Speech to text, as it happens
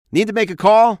Need to make a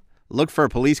call? Look for a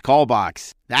police call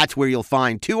box. That's where you'll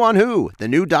find Two on Who, the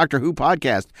new Doctor Who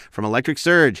podcast from Electric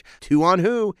Surge. Two on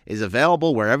Who is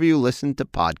available wherever you listen to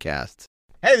podcasts.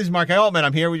 Hey, this is Mark Altman.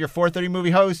 I'm here with your 4:30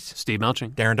 movie hosts, Steve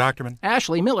Melching, Darren Doctorman,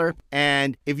 Ashley Miller.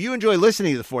 And if you enjoy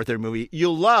listening to the 4:30 movie,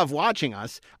 you'll love watching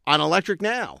us on Electric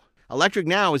Now. Electric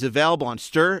Now is available on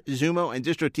Stir, Zumo, and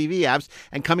Distro TV apps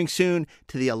and coming soon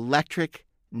to the Electric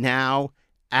Now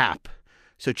app.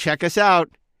 So check us out,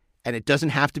 and it doesn't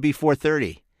have to be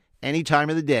 4:30. Any time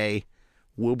of the day,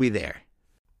 we'll be there.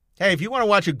 Hey, if you want to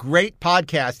watch a great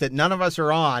podcast that none of us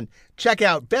are on, check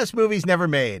out Best Movies Never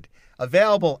Made.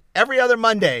 Available every other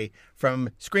Monday from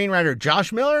screenwriter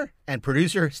Josh Miller and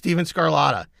producer Steven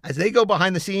Scarlatta as they go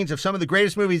behind the scenes of some of the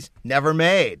greatest movies never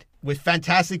made with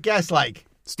fantastic guests like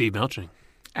Steve Melching,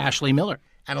 Ashley Miller,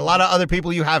 and a lot of other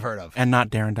people you have heard of. and not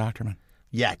Darren Doctorman.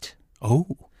 Yet. Oh.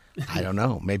 I don't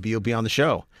know. Maybe you'll be on the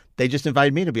show. They just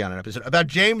invited me to be on an episode about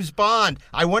James Bond.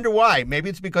 I wonder why.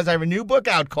 Maybe it's because I have a new book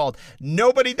out called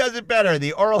Nobody Does It Better,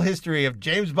 The Oral History of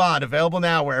James Bond, available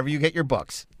now wherever you get your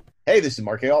books. Hey, this is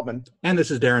Mark Altman. And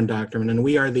this is Darren Doctorman, and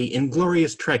we are the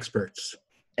Inglorious Trexperts.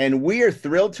 And we are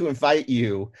thrilled to invite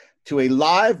you to a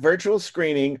live virtual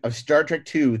screening of Star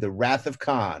Trek II, The Wrath of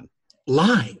Khan.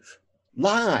 Live.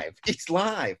 Live. It's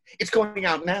live. It's going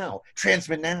out now.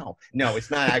 Transmit now. No, it's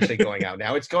not actually going out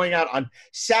now. It's going out on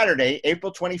Saturday,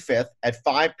 April 25th at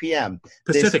 5 p.m.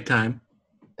 Pacific time.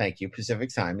 Thank you.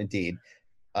 Pacific time, indeed.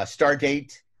 Star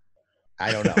date,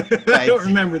 I don't know. I don't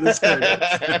remember the star date.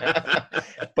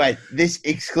 But this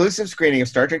exclusive screening of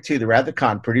Star Trek II, The Wrath of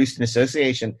Khan, produced in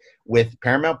association with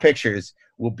Paramount Pictures,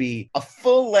 will be a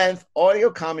full-length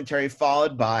audio commentary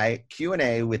followed by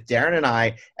Q&A with Darren and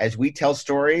I as we tell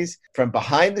stories from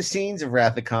behind the scenes of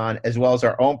Wrath of Khan, as well as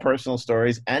our own personal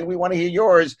stories. And we want to hear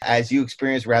yours as you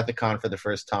experience Wrath of Khan for the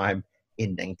first time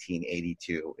in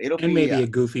 1982. And maybe a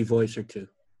goofy voice or two.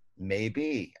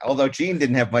 Maybe. Although Gene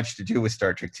didn't have much to do with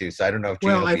Star Trek II, so I don't know if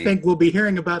Gene Well, I think we'll be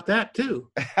hearing about that, too.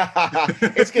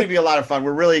 It's going to be a lot of fun.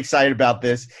 We're really excited about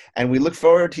this, and we look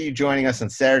forward to you joining us on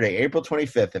Saturday, April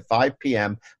 25th at 5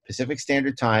 p.m. Pacific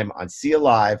Standard Time on See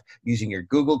Alive using your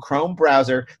Google Chrome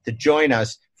browser to join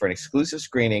us for an exclusive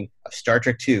screening of Star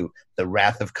Trek II, The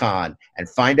Wrath of Khan, and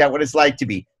find out what it's like to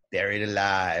be buried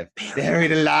alive.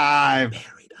 Buried alive.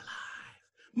 Buried alive.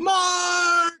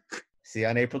 Mark! See you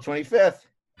on April 25th.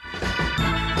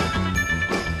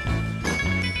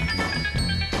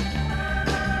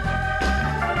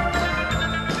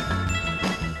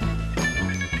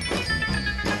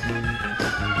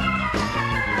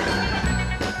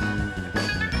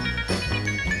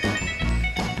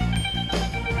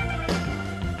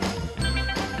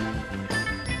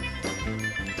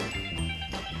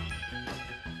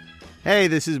 Hey,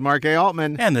 this is Mark A.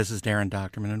 Altman. And this is Darren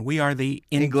Doctorman, and we are the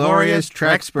Inglorious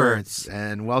Trexperts.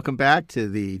 And welcome back to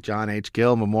the John H.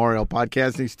 Gill Memorial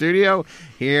Podcasting Studio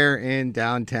here in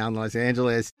downtown Los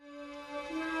Angeles.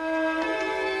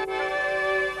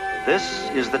 This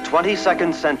is the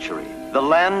 22nd century, the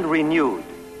land renewed,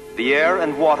 the air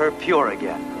and water pure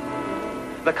again.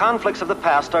 The conflicts of the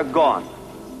past are gone.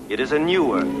 It is a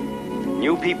new earth,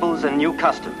 new peoples and new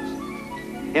customs.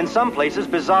 In some places,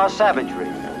 bizarre savagery.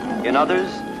 In others,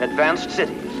 advanced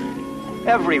cities.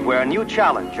 Everywhere, new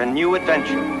challenge and new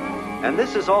adventure. And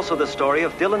this is also the story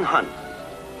of Dylan Hunt,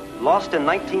 lost in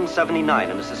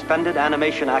 1979 in a suspended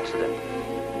animation accident.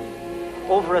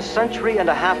 Over a century and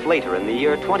a half later, in the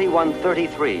year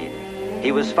 2133,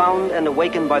 he was found and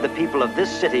awakened by the people of this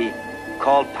city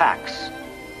called Pax,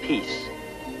 peace.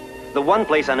 The one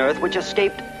place on Earth which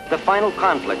escaped the final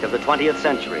conflict of the 20th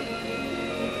century.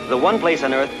 The one place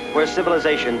on Earth where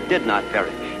civilization did not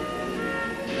perish.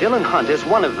 Dylan Hunt is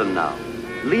one of them now,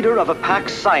 leader of a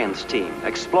Pax science team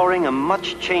exploring a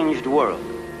much-changed world.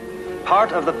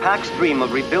 Part of the Pax dream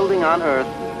of rebuilding on Earth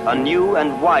a new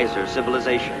and wiser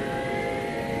civilization.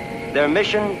 Their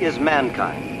mission is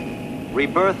mankind,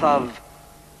 rebirth of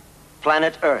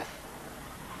planet Earth.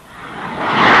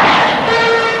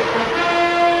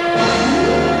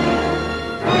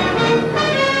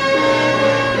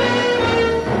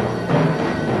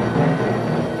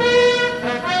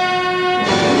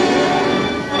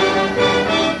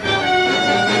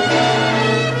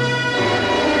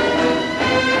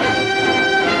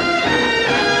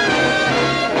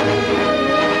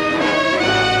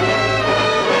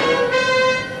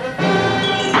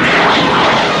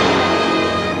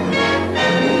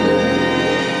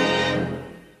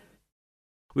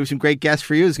 We have some great guests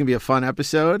for you. It's going to be a fun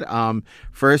episode.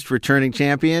 First, returning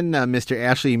champion, Mr.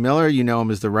 Ashley Miller. You know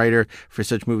him as the writer for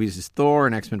such movies as Thor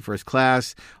and X-Men First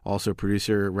Class. Also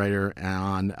producer, writer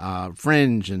on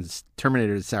Fringe and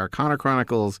Terminator, Sarah Connor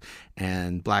Chronicles,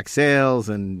 and Black Sails,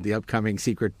 and the upcoming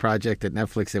secret project at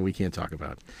Netflix that we can't talk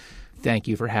about. Thank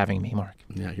you for having me, Mark.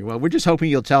 Yeah, you're well. We're just hoping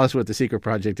you'll tell us what the secret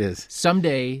project is.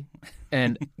 Someday,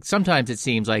 and sometimes it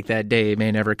seems like that day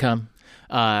may never come.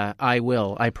 I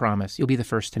will. I promise. You'll be the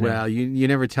first to know. Well, you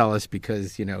never tell us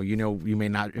because you we may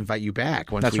not invite you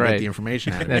back once That's we right. get the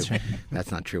information out of That's you. right.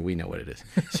 That's not true. We know what it is.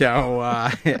 So,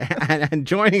 and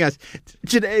joining us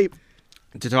today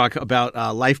to talk about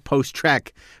life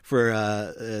post-Trek for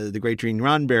the great Gene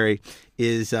Roddenberry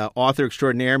is author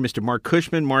extraordinaire, Mr. Marc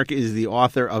Cushman. Mark is the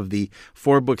author of the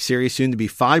 4-book series, soon to be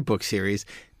 5-book series.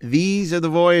 These are the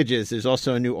Voyages. There's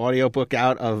also a new audiobook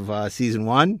out of season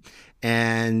 1.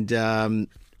 And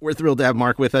we're thrilled to have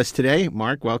Mark with us today.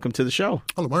 Mark, welcome to the show.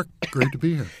 Hello, Mark. Great to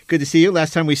be here. Good to see you.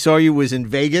 Last time we saw you was in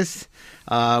Vegas,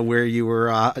 where you were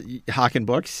hawking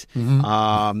books.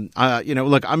 Mm-hmm.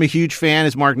 Look, I'm a huge fan,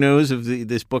 as Mark knows, of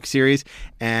this book series.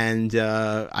 And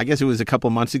I guess it was a couple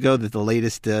months ago that the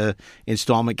latest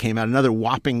installment came out, another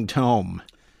whopping tome.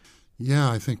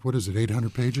 Yeah, I think, what is it,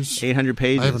 800 pages? 800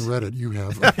 pages. I haven't read it. You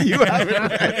have. You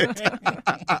haven't read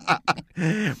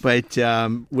it. But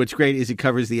what's great is it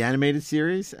covers the animated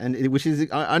series, which is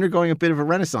undergoing a bit of a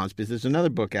renaissance, because there's another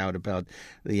book out about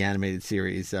the animated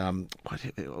series.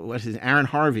 What is it? Aaron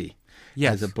Harvey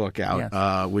has a book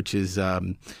out, which is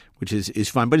fun.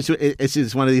 But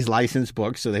it's one of these licensed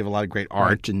books, so they have a lot of great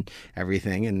art and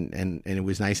everything, and it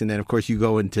was nice. And then, of course, you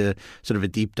go into sort of a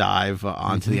deep dive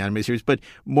onto the animated series. But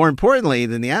more importantly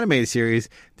than the animated series,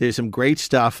 there's some great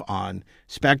stuff on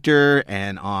Spectre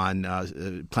and on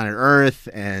Planet Earth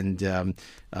and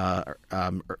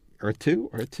Earth 2?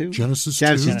 Genesis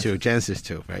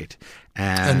 2, right.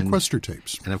 And Questor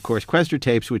tapes. And, of course, Questor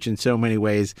tapes, which in so many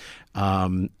ways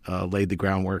laid the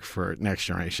groundwork for Next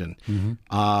Generation.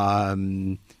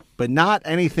 Mm-hmm. But not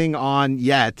anything on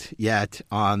yet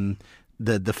on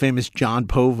the famous John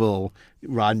Povil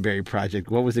Roddenberry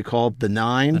project. What was it called? The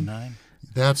Nine? The Nine.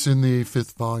 That's in the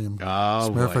 5th volume. Oh, As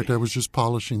a matter of fact, I was just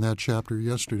polishing that chapter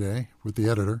yesterday with the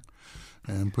editor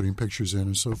and putting pictures in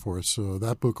and so forth. So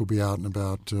that book will be out in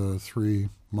about 3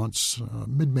 months,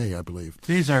 mid-May, I believe.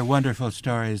 These are wonderful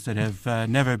stories that have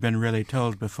never been really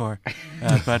told before,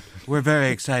 but we're very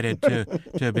excited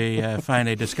to be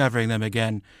finally discovering them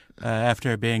again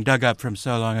after being dug up from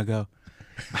so long ago.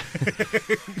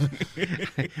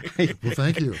 Well,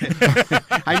 thank you.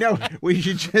 I know. We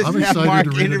should just I'm have Mark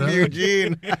excited to read it interview out.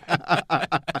 Gene.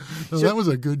 That was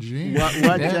a good Gene. What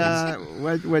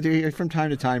from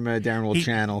time to time, Darren will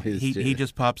channel his... He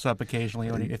just pops up occasionally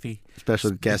if he...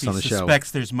 Special guest on the show. Suspects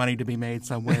there's money to be made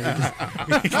somewhere.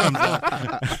 He comes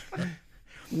up.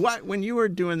 When you were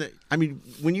doing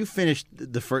when you finished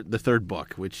the 3rd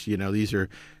book, which, these are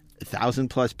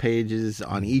 1,000+ pages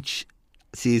on each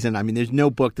season. I mean, there's no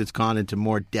book that's gone into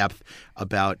more depth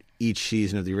about each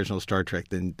season of the original Star Trek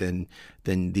than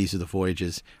These Are the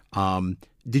Voyages.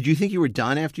 Did you think you were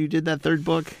done after you did that 3rd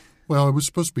book? Well, it was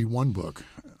supposed to be one book,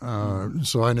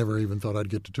 so I never even thought I'd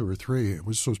get to 2 or 3. It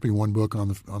was supposed to be one book on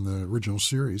the original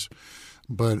series,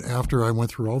 but after I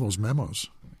went through all those memos,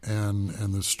 and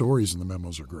the stories in the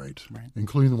memos are great, right,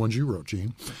 including the ones you wrote,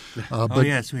 Gene.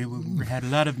 Yes, we had a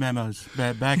lot of memos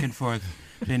back and forth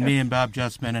between me and Bob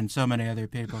Justman and so many other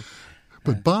people.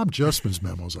 But Bob Justman's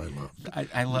memos I love.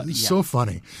 I love it. It's so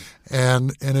funny. And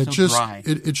it so just dry.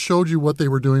 It showed you what they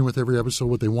were doing with every episode,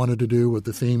 what they wanted to do, what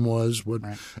the theme was,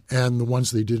 Right. and the ones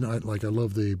they didn't. I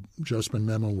love the Justman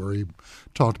memo where he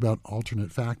talked about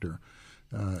alternate factor.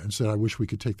 And said, I wish we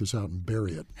could take this out and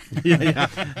bury it. Yeah.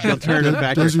 Alternative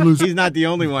factor. He's not the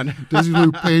only one.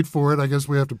 Desilu paid for it. I guess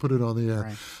we have to put it on the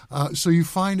air. Right. So you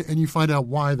find out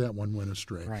why that one went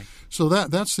astray. Right. So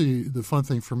that's the fun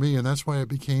thing for me, and that's why it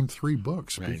became 3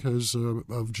 books, right, because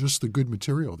of just the good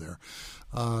material there.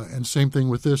 And same thing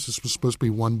with this. This was supposed to be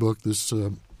one book. This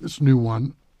new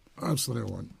one, that's the new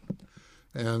one,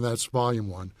 and that's volume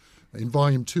 1. In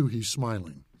volume 2, he's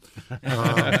smiling.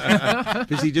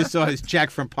 Because he just saw his check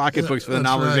from Pocketbooks for the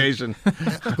novelization.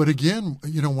 Right. But again,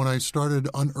 when I started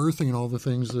unearthing all the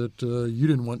things that you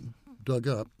didn't want dug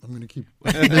up, I'm going to keep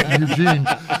making Eugene, and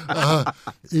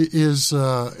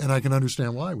I can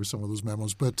understand why with some of those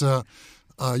memos, but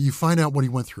you find out what he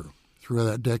went through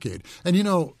that decade. And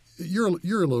you're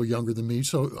a little younger than me,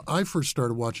 so I first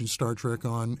started watching Star Trek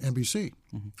on NBC.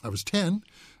 Mm-hmm. I was 10,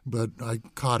 but I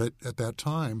caught it at that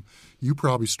time. You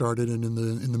probably started in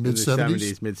the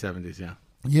mid-'70s. Mid-'70s, yeah.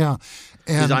 Yeah.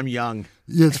 Because I'm young.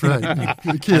 Yeah, that's right.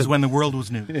 The kid. As when the world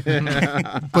was new.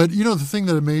 But, the thing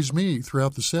that amazed me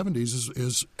throughout the 70s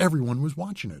is everyone was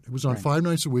watching it. It was on 5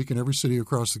 nights a week in every city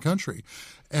across the country.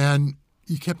 And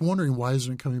you kept wondering, why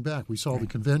isn't it coming back? We saw the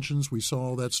conventions. We saw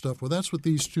all that stuff. Well, that's what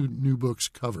these 2 new books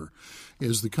cover,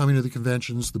 is the coming of the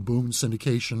conventions, the boom in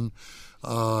syndication,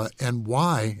 and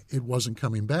why it wasn't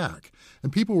coming back.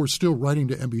 And people were still writing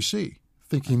to NBC,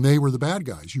 thinking they were the bad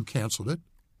guys. You canceled it.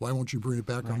 Why won't you bring it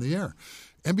back on the air?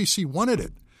 NBC wanted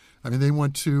it. I mean, they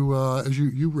went to, as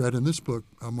you read in this book,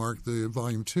 Mark, the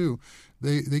volume 2,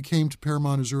 they came to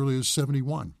Paramount as early as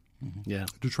 71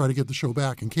 to try to get the show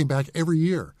back, and came back every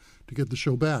year to get the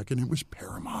show back. And it was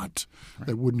Paramount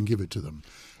that wouldn't give it to them,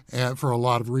 and for a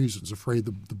lot of reasons. Afraid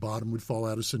the bottom would fall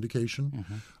out of syndication,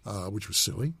 which was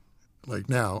silly. Like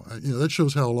now, that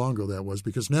shows how long ago that was,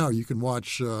 because now you can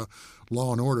watch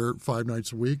Law and Order 5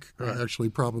 nights a week, actually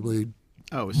probably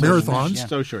marathons,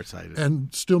 so short-sighted,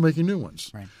 and still making new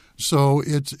ones. Right. So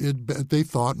they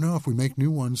thought, no, if we make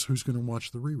new ones, who's going to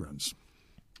watch the reruns?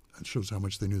 It shows how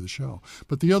much they knew the show.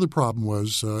 But the other problem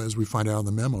was, as we find out in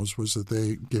the memos, was that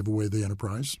they gave away the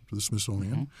Enterprise to the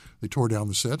Smithsonian. They tore down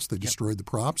the sets. They destroyed the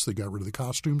props. They got rid of the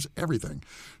costumes, everything.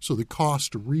 So the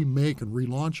cost to remake and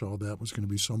relaunch all that was going to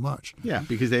be so much. Yeah,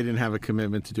 because they didn't have a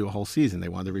commitment to do a whole season. They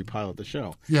wanted to repilot the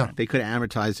show. Yeah. They could have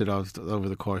amortized it over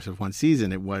the course of one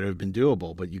season. It would have been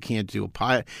doable, but you can't do a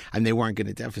pilot. And they weren't going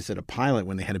to deficit a pilot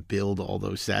when they had to build all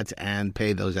those sets and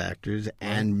pay those actors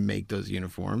and make those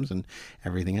uniforms and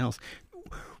everything else.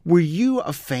 Were you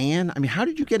a fan? I mean, how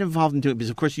did you get involved in doing it? Because,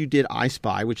 of course, you did I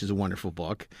Spy, which is a wonderful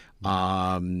book,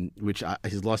 which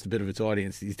has lost a bit of its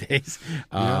audience these days.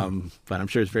 But I'm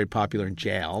sure it's very popular in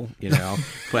jail,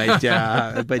 But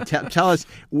tell us,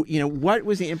 what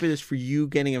was the impetus for you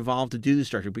getting involved to do the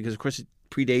Star Trek? Because, of course, it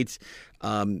predates.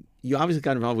 You obviously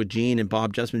got involved with Gene and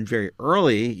Bob Justman very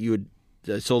early. You had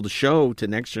sold a show to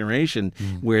Next Generation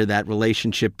where that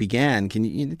relationship began. Can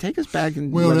you take us back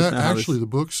and let us know actually the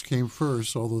books came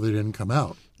first, although they didn't come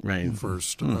out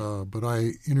first. But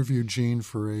I interviewed Gene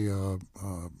for a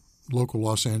local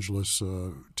Los Angeles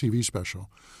TV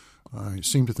special. I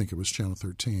seem to think it was Channel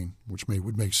 13, which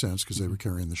would make sense because they were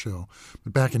carrying the show.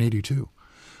 But back in '82.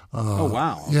 Oh,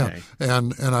 wow. Okay. Yeah,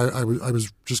 and I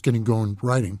was just getting going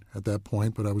writing at that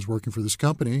point, but I was working for this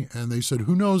company, and they said,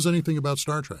 who knows anything about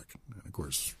Star Trek? And of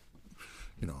course,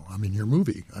 I'm in your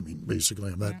movie. I mean,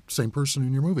 basically, I'm that same person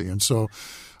in your movie. And so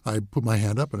I put my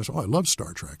hand up, and I said, I love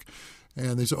Star Trek.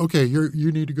 And they said, okay,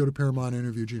 you need to go to Paramount and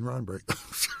interview Gene Roddenberry.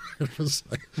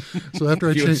 So after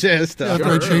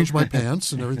I changed my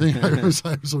pants and everything,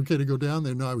 I was okay to go down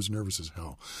there. No, I was nervous as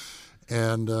hell.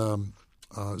 And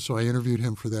so I interviewed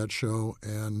him for that show,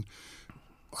 and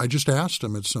I just asked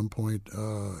him at some point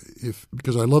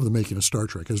because I love the making of Star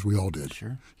Trek, as we all did.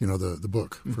 Sure. The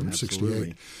book from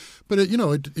 '68. But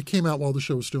it came out while the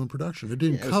show was still in production. It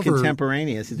didn't cover. It was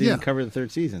contemporaneous. It didn't cover the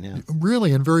 3rd season. Yeah.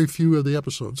 Really, and very few of the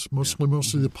episodes.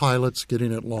 Mostly the pilots,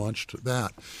 getting it launched.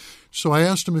 That. So I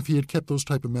asked him if he had kept those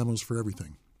type of memos for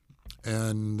everything.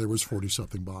 And there was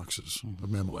 40-something boxes of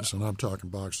memos, and I'm talking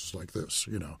boxes like this,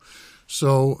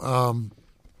 So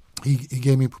he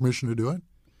gave me permission to do it,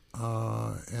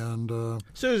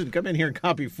 Susan, come in here and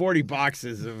copy 40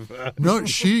 boxes of. No,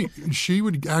 she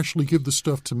would actually give the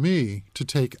stuff to me to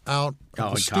take out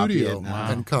of the studio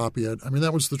and copy it. I mean,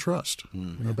 that was the trust,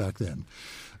 back then.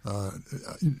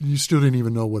 You still didn't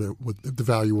even know what the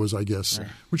value was, I guess,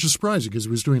 which is surprising because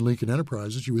he was doing Lincoln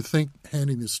Enterprises. You would think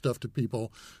handing this stuff to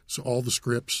people, so all the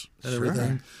scripts and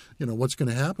everything, what's going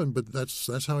to happen, but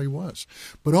that's how he was.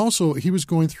 But also, he was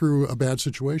going through a bad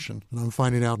situation, and I'm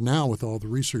finding out now with all the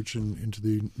research into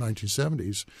the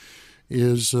 1970s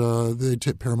is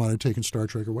Paramount had taken Star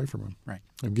Trek away from him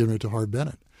and given it to Harve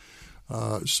Bennett.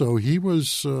 So he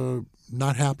was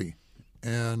not happy,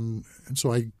 and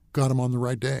so I got him on the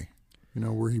right day,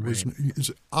 where he was.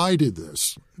 I did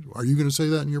this. Are you going to say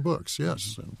that in your books?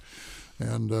 Yes,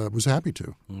 and was happy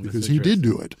to because he did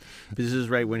do it. This is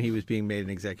right when he was being made an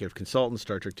executive consultant.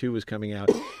 Star Trek II was coming out,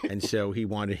 and so he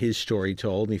wanted his story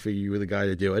told, and he figured you were the guy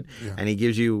to do it. Yeah. And he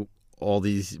gives you all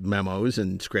these memos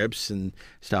and scripts and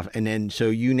stuff, and then so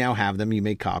you now have them. You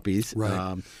make copies.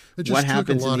 Right. It just what took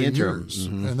happens a lot in the of interim? Years.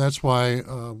 And that's why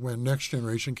when Next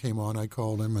Generation came on, I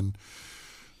called him and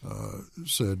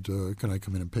said, can I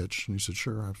come in and pitch? And he said,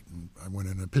 sure. I went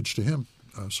in and pitched to him,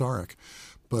 Sarek.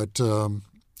 But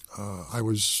I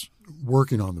was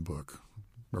working on the book,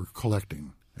 or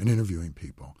collecting and interviewing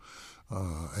people.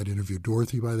 I'd interviewed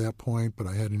Dorothy by that point, but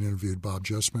I hadn't interviewed Bob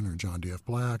Justman or John D.F.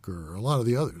 Black or a lot of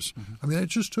the others. I mean, it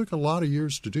just took a lot of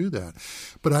years to do that.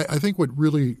 But I think what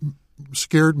really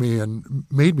scared me and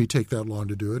made me take that long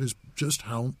to do it is just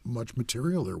how much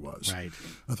material there was. Right.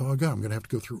 I thought, oh, God, I'm going to have to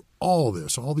go through all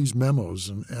this, all these memos,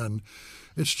 and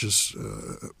it's just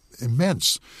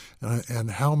immense.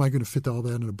 And how am I going to fit all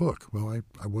that in a book? Well,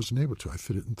 I wasn't able to. I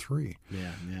fit it in 3.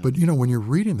 Yeah. But, when you're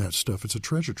reading that stuff, it's a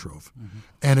treasure trove. Mm-hmm.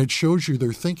 And it shows you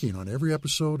their thinking on every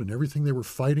episode and everything they were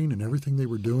fighting and everything they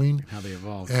were doing. How they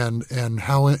evolved. And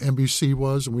how NBC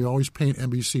was. And we always paint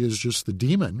NBC as just the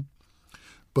demon.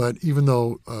 But even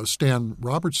though Stan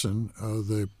Robertson,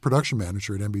 the production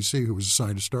manager at NBC, who was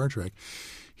assigned to Star Trek,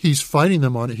 he's fighting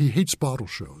them on it. He hates bottle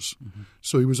shows. Mm-hmm.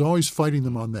 So he was always fighting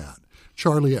them on that.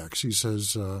 Charlie X, he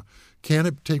says, can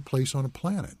it take place on a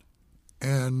planet?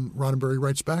 And Roddenberry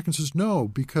writes back and says, no,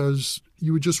 because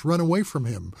you would just run away from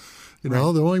him. The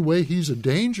only way he's a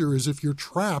danger is if you're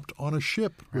trapped on a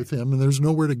ship with him and there's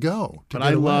nowhere to go. But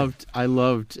I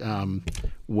loved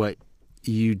what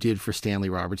you did for Stanley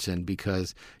Robertson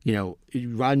because,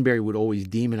 Roddenberry would always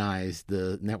demonize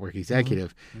the network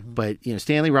executive. Mm-hmm. But,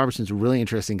 Stanley Robertson's a really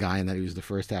interesting guy in that he was the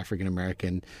first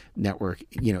African-American network,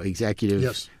 executive.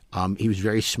 Yes. He was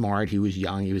very smart. He was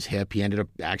young. He was hip. He ended up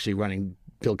actually running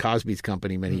Bill Cosby's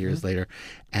company many years later.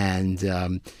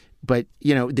 And, but,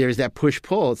 there's that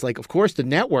push-pull. It's like, of course, the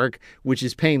network, which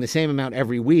is paying the same amount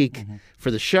every week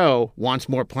for the show, wants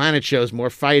more planet shows,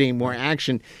 more fighting, more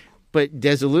action. But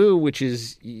Desilu, which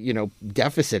is,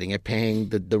 deficiting at paying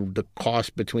the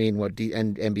cost between what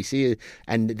and NBC is,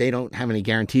 and they don't have any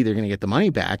guarantee they're going to get the money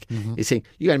back, is saying,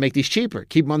 you got to make these cheaper.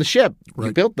 Keep them on the ship. Right.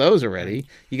 You built those already.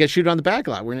 You got to shoot it on the back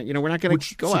lot. We're not going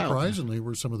to go out. Surprisingly,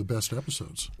 were some of the best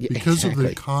episodes. Because of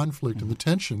the conflict and the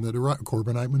tension that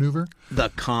Corbinite Maneuver. The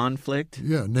conflict?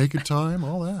 Yeah, Naked Time,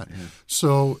 all that. Yeah.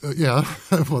 So,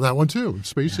 well, that one too.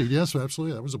 Space Seed, yes,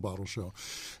 absolutely. That was a bottle show.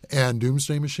 And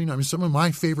Doomsday Machine. I mean, some of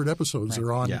my favorite episodes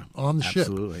are on the ship.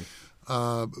 Absolutely.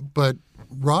 But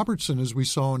Robertson, as we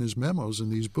saw in his memos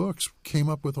in these books, came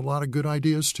up with a lot of good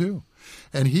ideas too.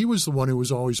 And he was the one who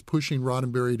was always pushing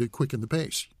Roddenberry to quicken the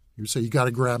pace. He would say, you got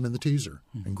to grab them in the teaser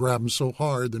and grab them so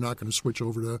hard they're not going to switch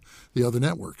over to the other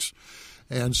networks.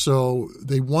 And so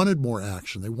they wanted more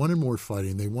action. They wanted more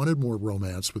fighting. They wanted more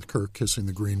romance with Kirk kissing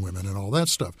the green women and all that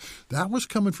stuff. That was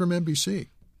coming from NBC.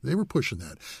 They were pushing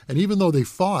that. And even though they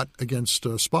fought against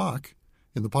Spock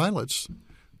in the pilots,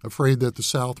 afraid that the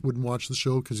South wouldn't watch the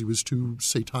show because he was too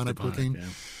satanic looking,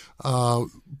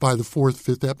 by the 4th,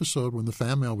 5th episode when the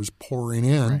fan mail was pouring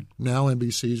in, now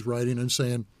NBC's writing and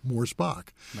saying more Spock.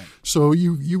 Right. So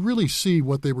you really see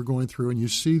what they were going through, and you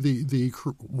see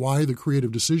why the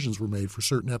creative decisions were made for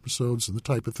certain episodes and the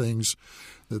type of things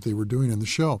that they were doing in the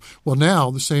show. Well, now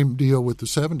the same deal with the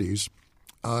 70s.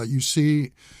 You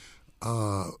see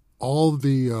all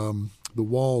the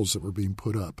walls that were being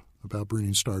put up about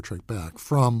bringing Star Trek back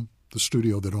from the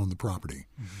studio that owned the property.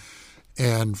 Mm-hmm.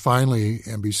 And finally,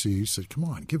 NBC said, come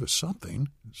on, give us something.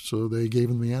 So they gave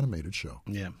them the animated show.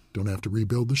 Yeah. Don't have to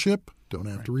rebuild the ship. Don't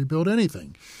have to rebuild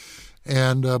anything.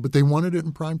 And but they wanted it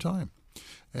in prime time.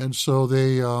 And so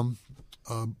they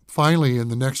finally, in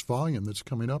the next volume that's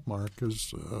coming up, Mark,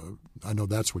 because I know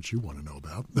that's what you want to know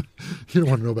about. You don't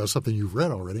want to know about something you've read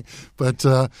already. But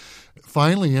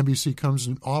finally, NBC comes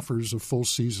and offers a full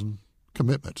season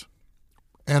commitment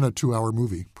and a 2-hour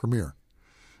movie premiere.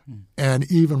 And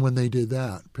even when they did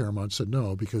that, Paramount said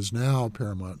no, because now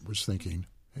Paramount was thinking,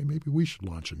 hey, maybe we should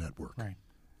launch a network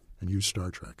and use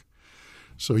Star Trek.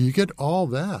 So you get all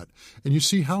that, and you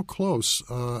see how close.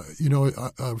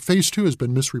 Phase 2 has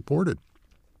been misreported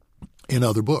in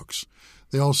other books.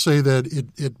 They all say that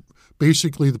it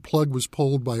basically the plug was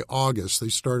pulled by August. They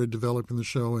started developing the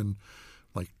show in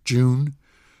like June,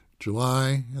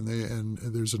 July, and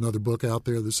there's another book out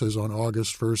there that says on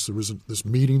August 1st there was this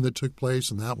meeting that took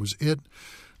place, and that was it.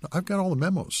 Now, I've got all the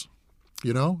memos,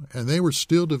 and they were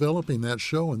still developing that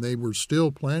show, and they were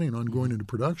still planning on going into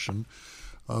production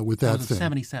with that thing.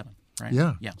 77, right?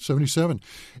 Yeah, 77.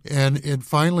 And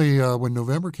finally, when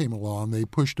November came along, they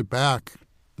pushed it back.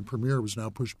 The premiere was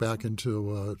now pushed back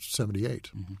into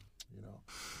 78. Mm-hmm.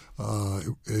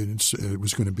 It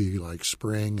was going to be like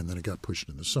spring, and then it got pushed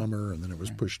in the summer, and then it was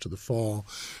pushed to the fall.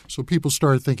 So people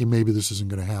started thinking maybe this isn't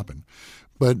going to happen.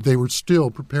 But they were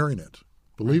still preparing it,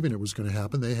 believing it was going to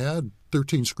happen. They had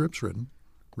 13 scripts written,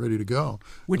 ready to go.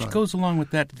 Which goes along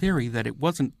with that theory that it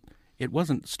wasn't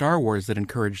Star Wars that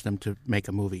encouraged them to make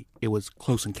a movie. It was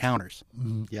Close Encounters.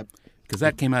 Mm-hmm. Yep. Because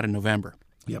that came out in November.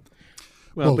 Yep.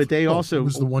 Well, but they also it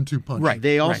was the 1-2 punch. Right.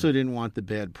 They also didn't want the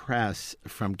bad press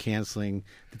from canceling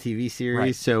the TV series.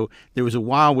 Right. So there was a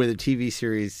while where the TV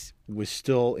series was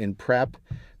still in prep,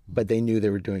 but they knew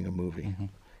they were doing a movie,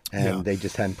 and they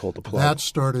just hadn't pulled the plug. That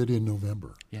started in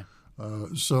November. Yeah.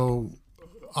 So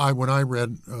when I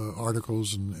read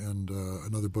articles and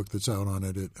another book that's out on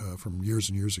it from years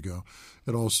and years ago,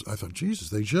 I thought, Jesus,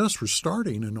 they just were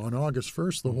starting, and on August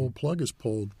 1st, the whole plug is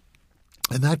pulled.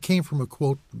 And that came from a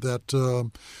quote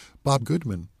that Bob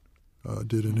Goodman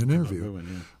did in an interview. Goodman,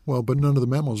 yeah. Well, but none of the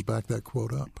memos back that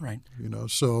quote up. Right.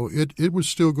 So it was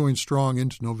still going strong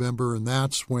into November, and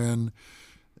that's when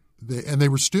they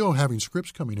were still having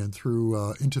scripts coming in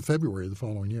through into February of the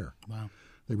following year. Wow.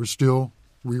 They were still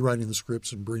rewriting the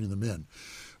scripts and bringing them in.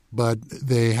 But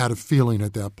they had a feeling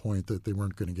at that point that they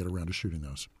weren't going to get around to shooting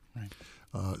those. Right.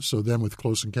 So then with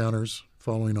Close Encounters,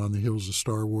 following on the heels of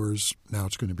Star Wars, now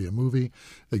it's going to be a movie.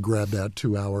 They grabbed that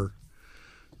 2-hour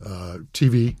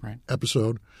TV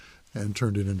episode and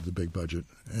turned it into the big budget.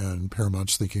 And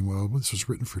Paramount's thinking, well, this was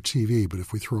written for TV, but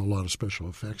if we throw a lot of special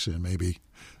effects in, maybe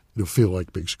it'll feel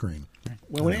like big screen.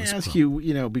 Well, when I ask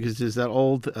you, because there's that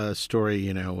old story,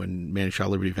 when Man Who Shot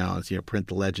Liberty Valance, print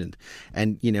the legend.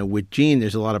 And, with Gene,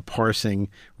 there's a lot of parsing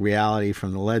reality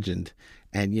from the legend.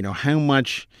 And, how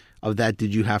much of that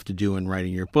did you have to do in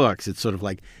writing your books? It's sort of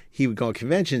like he would go to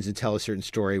conventions and tell a certain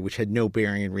story which had no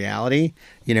bearing in reality,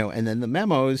 and then the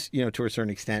memos, to a certain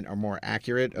extent are more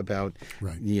accurate about,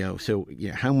 so,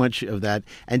 how much of that,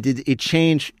 and did it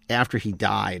change after he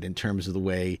died in terms of the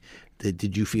way that,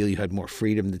 did you feel you had more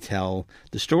freedom to tell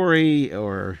the story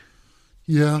or?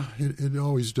 Yeah, it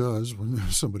always does when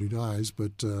somebody dies,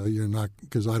 but you're not,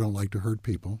 because I don't like to hurt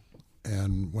people.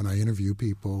 And when I interview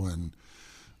people and,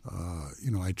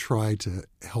 I try to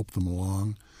help them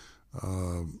along.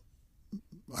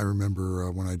 I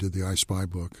remember when I did the I Spy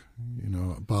book,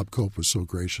 Bob Cope was so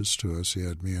gracious to us. He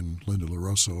had me and Linda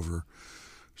LaRosa over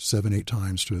 7-8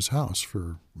 times to his house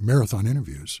for marathon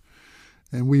interviews.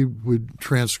 And we would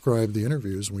transcribe the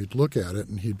interviews, and we'd look at it,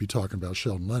 and he'd be talking about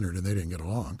Sheldon Leonard, and they didn't get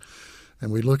along.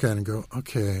 And we'd look at it and go,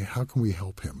 okay, how can we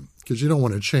help him? Because you don't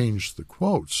want to change the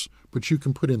quotes, but you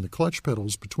can put in the clutch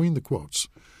pedals between the quotes,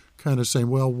 kind of saying,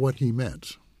 well, what he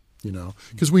meant,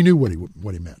 because we knew what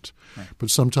he meant. Right. But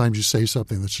sometimes you say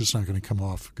something that's just not going to come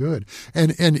off good.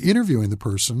 And interviewing the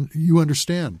person, you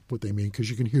understand what they mean because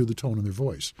you can hear the tone in their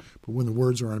voice. But when the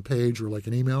words are on page or like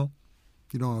an email,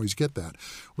 you don't always get that.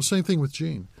 Well, same thing with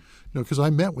Gene, because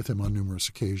I met with him on numerous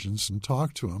occasions and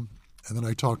talked to him. And then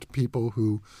I talked to people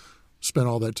who spent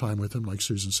all that time with him, like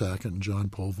Susan Sackett and John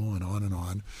Polville and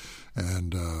on,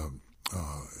 and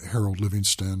Harold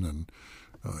Livingston, and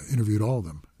interviewed all of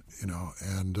them,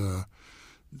 and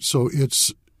so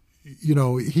it's,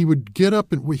 he would get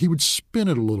up and he would spin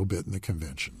it a little bit in the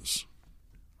conventions.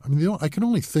 I mean, I can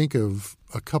only think of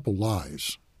a couple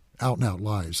lies, out-and-out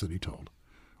lies that he told.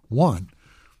 One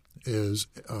is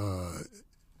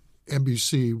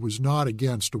NBC was not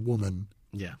against a woman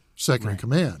second in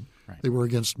command. Right. They were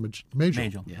against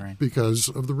Majel because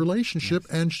of the relationship,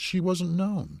 and she wasn't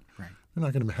known. Right. They're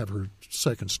not going to have her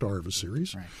second star of a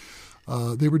series. Right.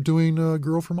 They were doing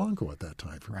Girl from Onco at that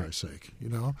time, for Christ's sake,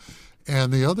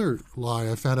 And the other lie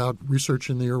I found out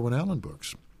researching the Irwin Allen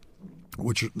books,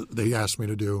 which they asked me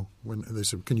to do when they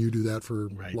said, "Can you do that for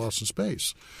Lost in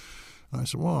Space?" And I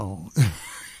said, "Well,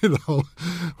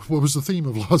 what was the theme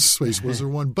of Lost in Space? Was there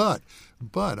one?" But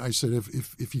I said,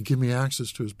 if you give me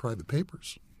access to his private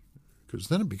papers, because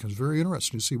then it becomes very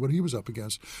interesting to see what he was up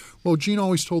against. Well, Gene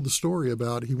always told the story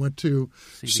about he went to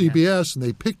CBS and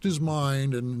they picked his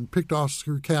mind and picked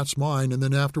Oscar Katz's mind, and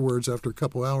then afterwards, after a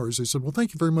couple hours, they said, well,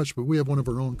 thank you very much, but we have one of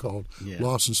our own called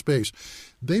Lost in Space.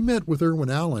 They met with Irwin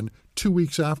Allen 2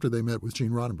 weeks after they met with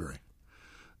Gene Roddenberry.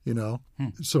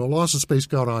 So Lost in Space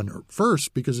got on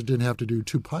first because it didn't have to do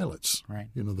 2 pilots. Right.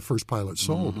 The first pilot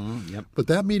sold. Mm-hmm, yep. But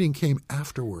that meeting came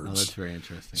afterwards. Oh, that's very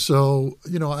interesting. So,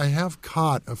 I have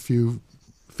caught a few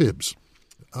fibs.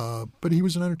 But he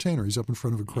was an entertainer. He's up in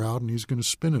front of a crowd, and he's going to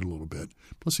spin it a little bit.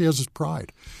 Plus, he has his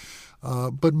pride.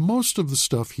 But most of the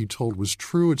stuff he told was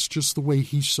true. It's just the way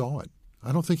he saw it.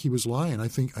 I don't think he was lying. I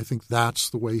think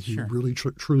that's the way he really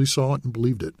truly saw it and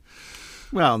believed it.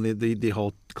 Well, the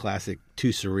whole classic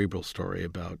too cerebral story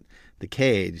about the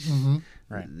cage,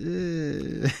 right?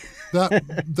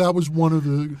 That was one of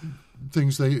the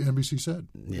things NBC said.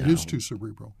 It is too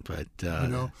cerebral, but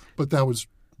but that was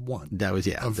one. That was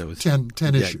of that was 10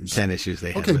 issues. 10 issues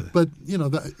they had. Okay, with it. but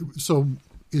so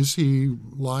is he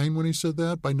lying when he said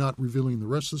that by not revealing the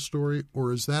rest of the story,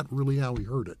 or is that really how he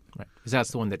heard it? Right, because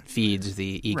that's the one that feeds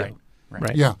the ego.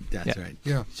 Right. Yeah. That's right.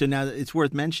 Yeah. So now it's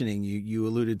worth mentioning, you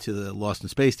alluded to the Lost in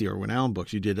Space, the Irwin Allen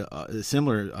books. You did a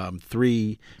similar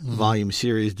 3-volume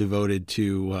series devoted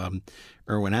to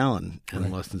Irwin Allen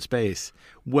and Lost in Space.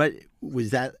 What was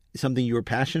that something you were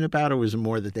passionate about, or was it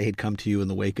more that they had come to you in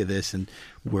the wake of this and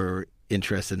were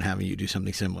interested in having you do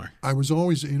something similar. I was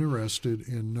always interested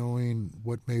in knowing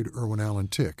what made Irwin Allen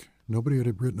tick. Nobody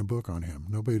had written a book on him.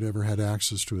 Nobody had ever had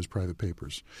access to his private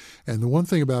papers. And the one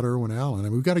thing about Irwin Allen,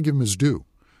 and we've got to give him his due.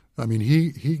 I mean,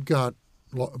 he got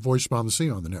Voyage Beyond the Sea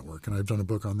on the network, and I've done a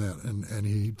book on that. And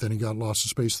he got Lost in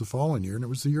Space the following year, and it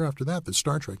was the year after that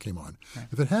Star Trek came on. Right.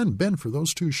 If it hadn't been for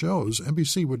those two shows,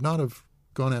 NBC would not have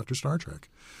gone after Star Trek.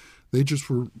 They just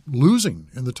were losing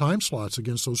in the time slots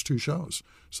against those two shows.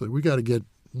 So we got to get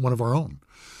one of our own.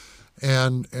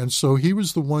 And so he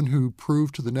was the one who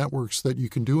proved to the networks that you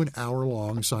can do an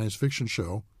hour-long science fiction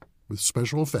show with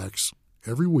special effects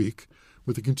every week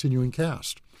with a continuing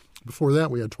cast. Before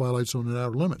that, we had Twilight Zone and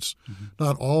Outer Limits. Mm-hmm.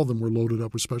 Not all of them were loaded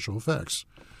up with special effects.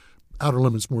 Outer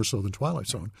Limits more so than Twilight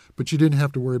Zone. But you didn't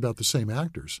have to worry about the same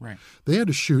actors. Right. They had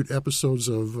to shoot episodes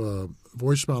of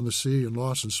Voyage Beyond the Sea and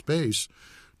Lost in Space,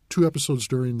 2 episodes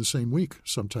during the same week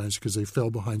sometimes because they fell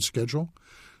behind schedule.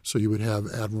 So you would have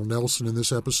Admiral Nelson in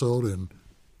this episode and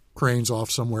Crane's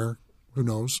off somewhere, who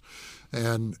knows.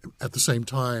 And at the same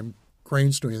time,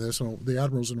 Crane's doing this, and the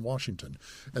Admiral's in Washington.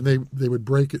 And they would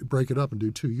break it up and do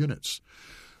 2 units.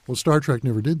 Well, Star Trek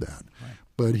never did that, right.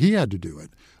 But he had to do it.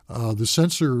 The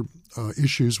censor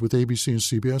issues with ABC and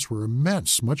CBS were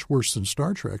immense, much worse than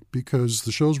Star Trek, because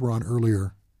the shows were on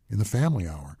earlier in the family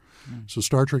hour. So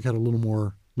Star Trek had a little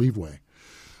more leeway.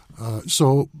 But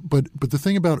the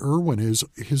thing about Irwin is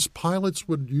his pilots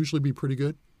would usually be pretty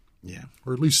good,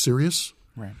 or at least serious.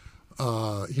 Right.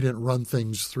 He didn't run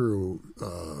things through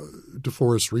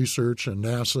DeForest Research and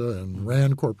NASA and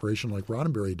Rand Corporation like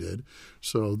Roddenberry did,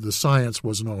 so the science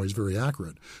wasn't always very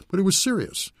accurate. But it was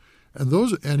serious,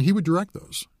 and he would direct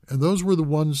those, and those were the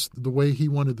ones the way he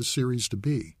wanted the series to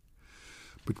be.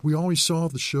 But we always saw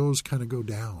the shows kind of go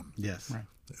down. Yes. Right.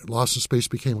 Lost in Space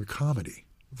became a comedy.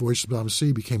 Voyage Beyond the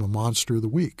Sea became a monster of the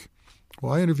week.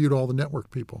 Well, I interviewed all the network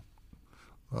people.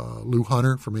 Lou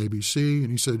Hunter from ABC,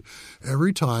 and he said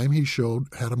every time he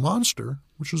had a monster,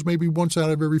 which was maybe once out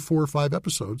of every 4 or 5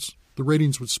 episodes, the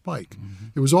ratings would spike. Mm-hmm.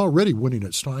 It was already winning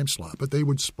its time slot, but they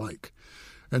would spike.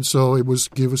 And so it was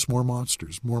give us more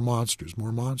monsters, more monsters,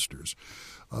 more monsters.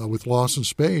 With Lost in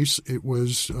Space, it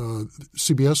was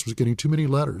CBS was getting too many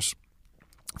letters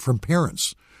from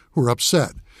parents who were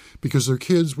upset because their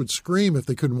kids would scream if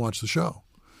they couldn't watch the show.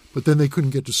 But then they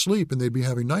couldn't get to sleep, and they'd be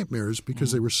having nightmares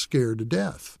because they were scared to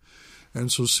death. And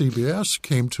so CBS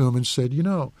came to him and said,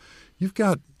 you've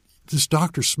got this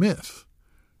Dr. Smith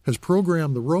has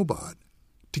programmed the robot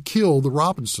to kill the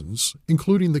Robinsons,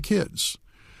 including the kids.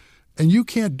 And you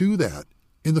can't do that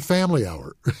in the family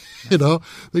hour.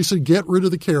 They said, get rid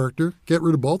of the character, get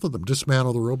rid of both of them,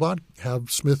 dismantle the robot, have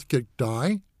Smith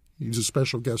die. He's a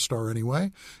special guest star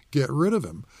anyway. Get rid of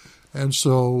him. And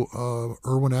so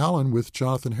Irwin Allen with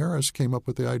Jonathan Harris came up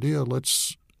with the idea,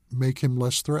 let's make him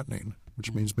less threatening,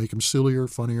 which means make him sillier,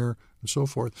 funnier, and so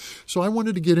forth. So I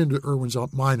wanted to get into Irwin's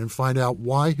mind and find out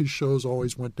why his shows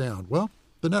always went down. Well,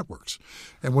 the networks.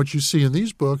 And what you see in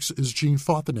these books is Gene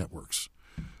fought the networks.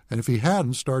 And if he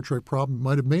hadn't, Star Trek probably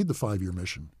might have made the 5-year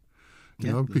mission.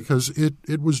 Because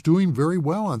it was doing very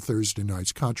well on Thursday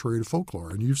nights, contrary to folklore.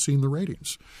 And you've seen the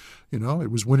ratings. It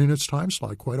was winning its time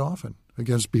slot quite often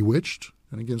against Bewitched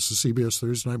and against the CBS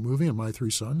Thursday Night Movie and My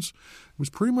 3 Sons. It was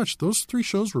pretty much those 3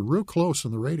 shows were real close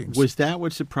in the ratings. Was that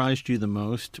what surprised you the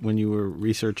most when you were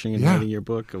researching and writing your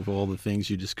book, of all the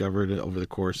things you discovered over the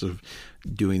course of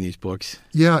doing these books?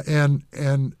 Yeah,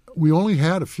 and we only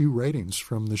had a few ratings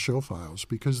from the show files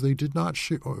because they did not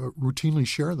routinely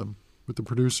share them with the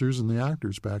producers and the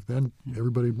actors back then.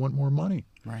 Everybody want more money.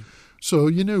 Right. So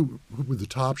you knew who the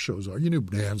top shows are. You knew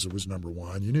Bonanza was number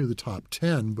 1. You knew the top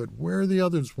 10, but where the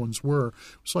other ones were, it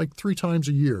was like 3 times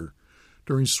a year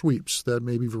during sweeps that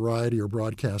maybe Variety or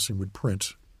Broadcasting would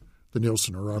print the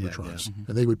Nielsen or Arbitrons,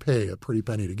 and they would pay a pretty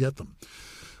penny to get them.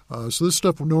 So this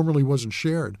stuff normally wasn't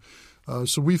shared.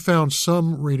 So we found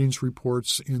some ratings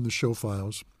reports in the show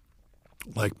files,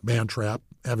 like Man Trap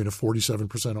having a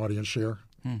 47% audience share.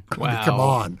 Wow. I mean, come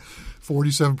on,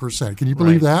 47%. Can you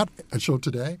believe that at Show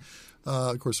Today?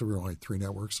 Of course, there were only 3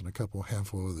 networks and a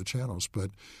handful of the channels.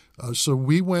 But so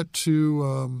we went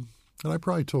to, and I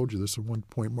probably told you this at one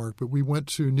point, Mark, but we went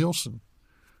to Nielsen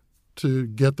to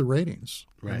get the ratings.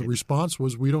 Right. And the response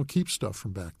was, we don't keep stuff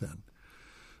from back then.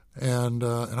 And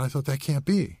I thought, that can't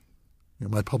be.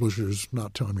 My publisher's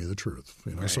not telling me the truth.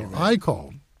 I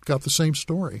called, got the same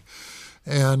story.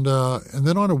 And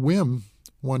then on a whim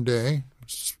one day,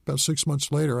 about 6 months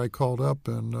later, I called up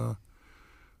and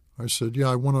I said,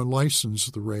 I want to license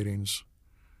the ratings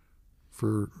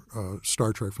for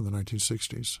Star Trek from the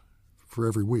 1960s for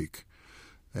every week.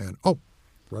 And,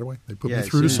 right away. They put Yeah, me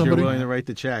through to as soon as somebody. you're willing to write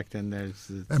the check, then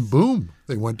there's... And boom,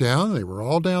 they went down. They were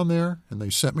all down there, and they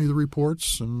sent me the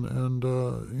reports, and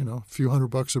a few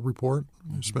 $100 a report.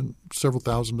 I spent several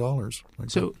 $1,000s.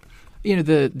 So,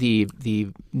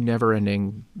 the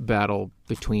never-ending battle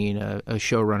between a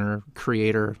showrunner,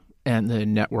 creator, and the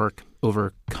network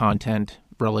over content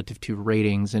relative to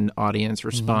ratings and audience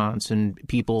response and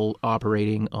people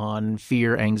operating on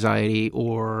fear, anxiety,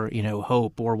 or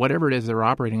hope, or whatever it is they're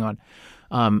operating on.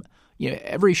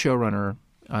 Every showrunner,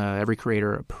 every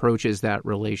creator approaches that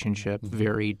relationship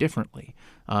very differently.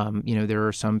 There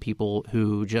are some people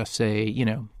who just say,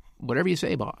 whatever you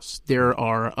say, boss. There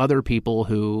are other people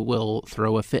who will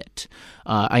throw a fit.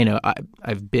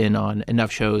 I've been on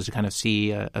enough shows to kind of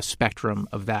see a spectrum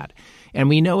of that. And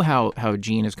we know how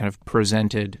Gene has kind of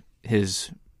presented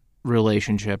his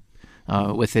relationship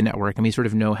with the network. And we sort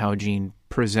of know how Gene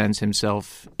presents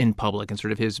himself in public and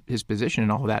sort of his position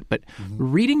and all of that. But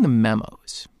reading the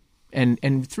memos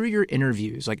and through your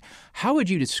interviews, like, how would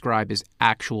you describe his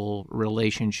actual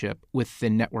relationship with the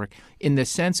network in the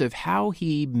sense of how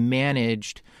he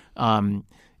managed the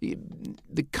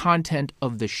content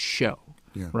of the show?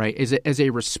 Yeah. Right, as a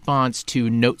response to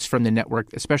notes from the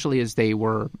network, especially as they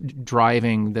were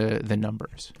driving the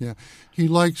numbers. Yeah, he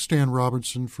liked Stan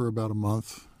Robertson for about a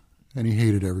month, and he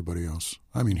hated everybody else.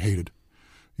 I mean, hated.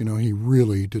 He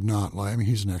really did not like. I mean,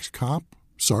 he's an ex-cop,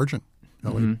 sergeant,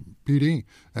 LAPD,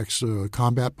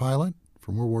 ex-combat pilot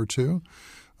from World War II.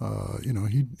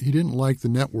 He didn't like the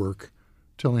network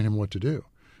telling him what to do.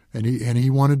 And he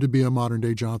wanted to be a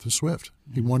modern-day Jonathan Swift.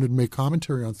 He wanted to make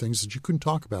commentary on things that you couldn't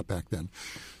talk about back then.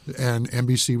 And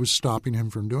NBC was stopping him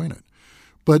from doing it.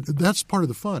 But that's part of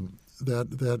the fun,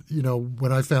 that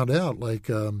when I found out, like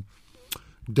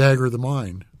Dagger of the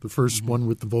Mind, the first one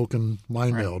with the Vulcan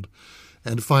mind meld,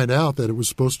 and to find out that it was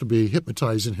supposed to be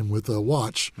hypnotizing him with a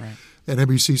watch. Right. And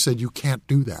NBC said, you can't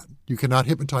do that. You cannot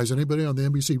hypnotize anybody on the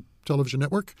NBC television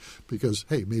network because,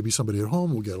 hey, maybe somebody at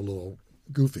home will get a little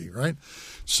goofy, right?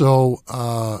 So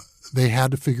they had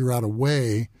to figure out a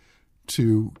way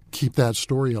to keep that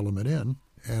story element in,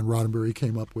 and Roddenberry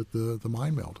came up with the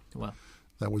mind meld. Wow.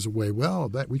 That was a way,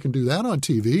 that we can do that on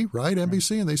TV, right,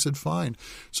 NBC? And they said, fine.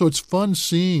 So it's fun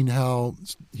seeing how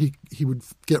he would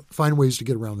find ways to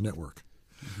get around the network.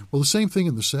 Well, the same thing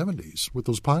in the 70s with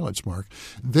those pilots, Mark.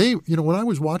 They, when I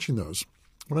was watching those,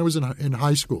 when I was in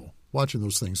high school, watching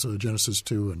those things, Genesis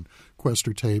 2 and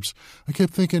Questor tapes, I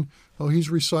kept thinking, he's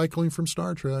recycling from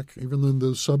Star Trek. Even in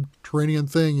the subterranean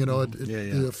thing,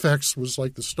 the effects was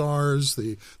like the stars,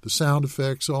 the sound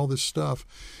effects, all this stuff.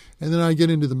 And then I get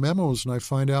into the memos and I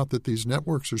find out that these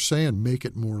networks are saying, make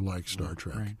it more like Star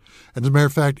Trek. Right. And as a matter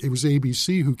of fact, it was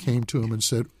ABC who came to him and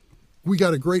said, we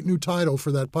got a great new title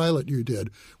for that pilot you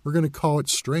did. We're going to call it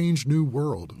Strange New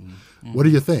World. Mm-hmm. What do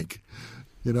you think?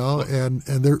 And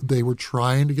they were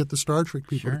trying to get the Star Trek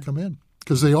people to come in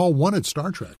because they all wanted Star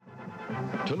Trek.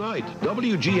 Tonight,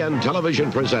 WGN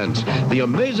Television presents the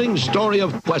amazing story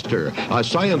of Questor, a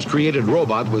science-created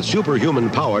robot with superhuman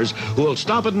powers who will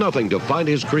stop at nothing to find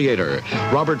his creator.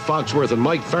 Robert Foxworth and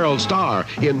Mike Farrell star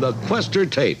in the Questor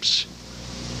tapes.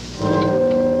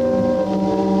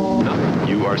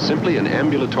 You are simply an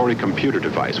ambulatory computer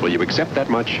device. Will you accept that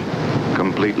much?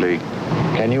 Completely.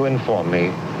 Can you inform me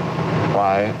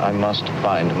why I must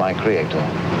find my creator?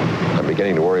 I'm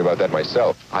beginning to worry about that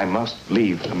myself. I must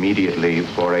leave immediately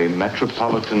for a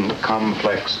metropolitan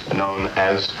complex known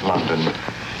as London,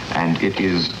 and it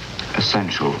is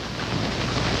essential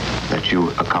that you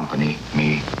accompany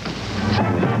me.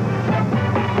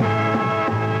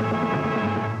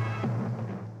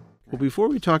 Well, before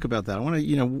we talk about that, I want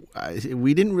to,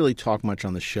 we didn't really talk much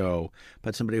on the show,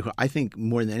 but somebody who I think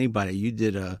more than anybody, you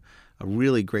did a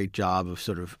really great job of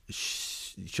sort of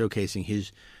showcasing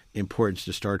his importance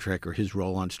to Star Trek or his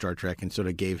role on Star Trek and sort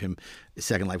of gave him a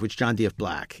second life, which John D.F.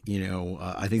 Black,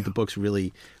 I think the book's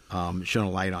really shone a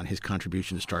light on his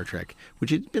contribution to Star Trek, which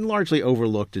had been largely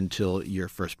overlooked until your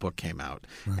first book came out.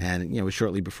 Right. And, it was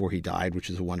shortly before he died, which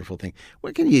is a wonderful thing.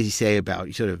 What can you say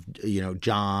about sort of,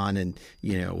 John and,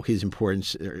 his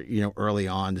importance, early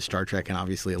on to Star Trek and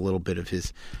obviously a little bit of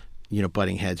his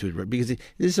butting heads with, because this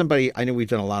is somebody, I know we've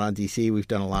done a lot on DC, we've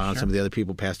done a lot on some of the other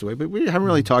people passed away, but we haven't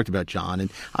really talked about John.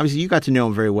 And obviously you got to know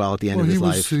him very well at the end of his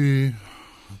life. He was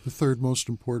the third most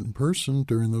important person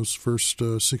during those first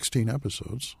 16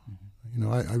 episodes.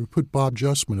 I would put Bob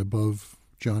Justman above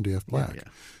John D.F. Black. Yeah.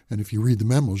 And if you read the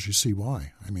memos, you see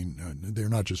why. I mean, they're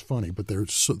not just funny, but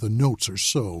the notes are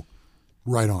so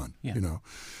right on,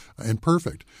 and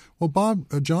perfect. Well,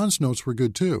 John's notes were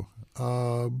good too.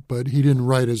 But he didn't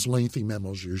write as lengthy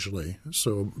memos usually.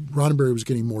 So Roddenberry was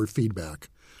getting more feedback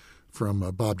from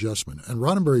Bob Justman. And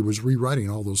Roddenberry was rewriting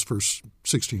all those first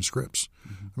 16 scripts.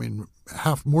 I mean,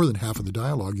 more than half of the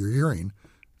dialogue you're hearing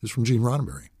is from Gene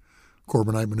Roddenberry.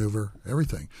 Corbinite maneuver,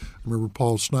 everything. I remember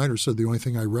Paul Snyder said the only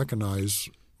thing I recognize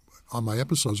on my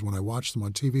episodes when I watch them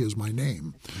on TV is my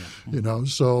name.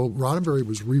 So Roddenberry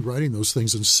was rewriting those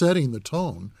things and setting the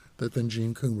tone that then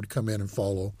Gene Coon would come in and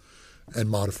follow and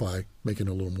modify, making it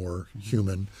a little more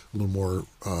human, a little more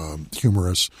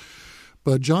humorous.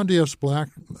 But John D.S. Black,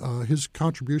 his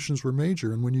contributions were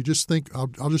major. And when you just think, I'll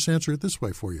just answer it this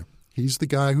way for you. He's the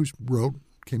guy who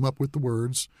came up with the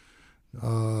words,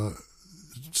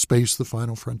 space the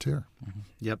final frontier.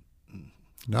 Yep.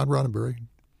 Not Roddenberry,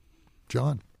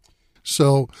 John.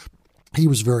 So he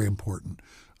was very important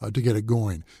to get it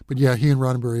going. But yeah, he and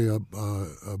Roddenberry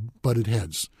butted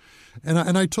heads.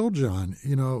 And I told John,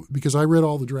 because I read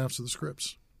all the drafts of the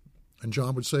scripts, and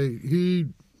John would say he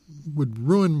would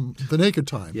ruin the naked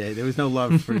time. Yeah, there was no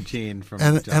love for Gene from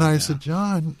and John. I said,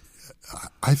 John,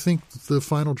 I think the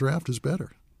final draft is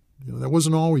better. That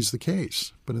wasn't always the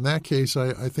case, but in that case,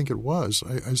 I think it was.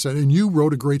 I said, and you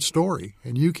wrote a great story,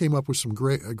 and you came up with some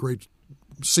great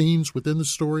scenes within the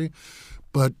story,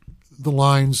 but the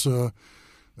lines,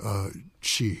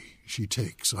 she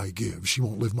takes, I give. She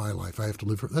won't live my life. I have to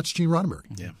live her. That's Gene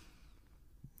Roddenberry. Yeah.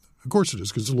 Of course it is,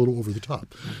 because it's a little over the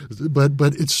top,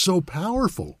 but it's so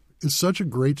powerful. It's such a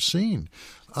great scene.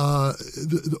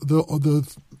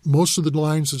 The most of the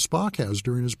lines that Spock has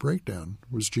during his breakdown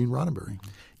was Gene Roddenberry.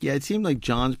 Yeah, it seemed like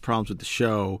John's problems with the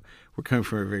show were coming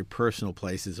from a very personal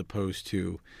place as opposed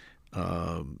to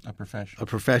a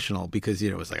professional, because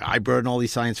it was like I brought in all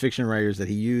these science fiction writers that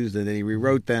he used, and then he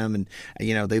rewrote them, and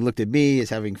they looked at me as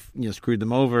having screwed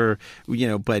them over,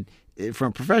 but from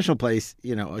a professional place, a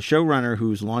showrunner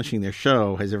who's launching their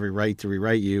show has every right to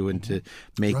rewrite you and to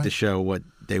make the show what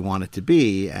they want it to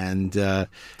be. And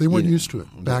they weren't used to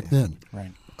it back then.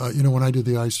 Right. When I did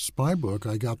the I Spy book,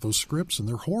 I got those scripts, and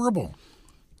they're horrible.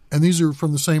 And these are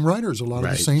from the same writers, a lot of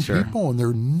the same people, and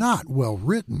they're not well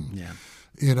written,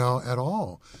 at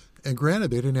all. And granted,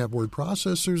 they didn't have word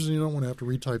processors, and you don't want to have to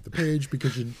retype the page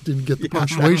because you didn't get the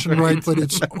punctuation right, but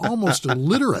it's almost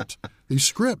illiterate, these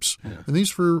scripts. Yeah. And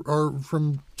these are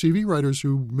from TV writers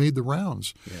who made the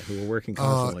rounds. Yeah, who were working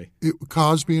constantly.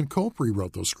 Cosby and Culp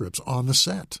rewrote those scripts on the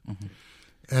set. Mm-hmm.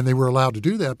 And they were allowed to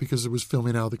do that because it was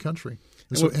filming out of the country.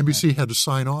 And so NBC had to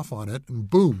sign off on it, and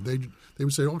boom, they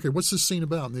would say, okay, what's this scene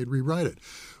about? And they'd rewrite it.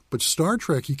 But Star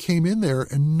Trek, he came in there,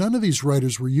 and none of these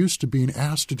writers were used to being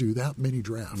asked to do that many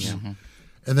drafts. Yeah. Mm-hmm.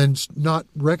 And then not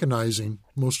recognizing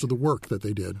most of the work that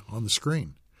they did on the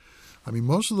screen. I mean,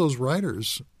 most of those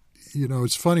writers,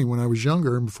 it's funny, when I was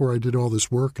younger and before I did all this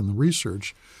work and the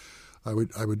research, I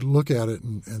would look at it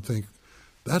and think,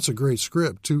 that's a great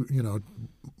script.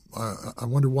 I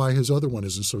wonder why his other one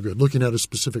isn't so good, looking at a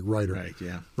specific writer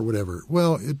or whatever.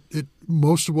 Well,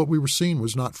 most of what we were seeing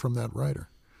was not from that writer.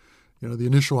 The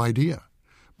initial idea.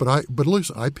 But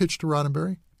listen, I pitched to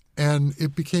Roddenberry, and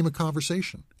it became a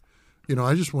conversation.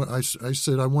 I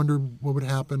said, I wonder what would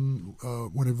happen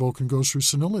when a Vulcan goes through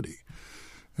senility.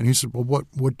 And he said, well,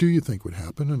 what do you think would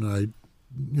happen? And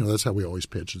that's how we always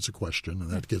pitch. It's a question,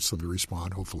 and that gets them to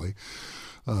respond, hopefully.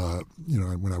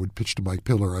 When I would pitch to Mike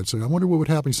Pillar, I'd say, I wonder what would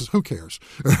happen. He says, who cares?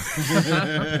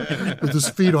 With his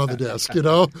feet on the desk,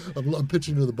 I'm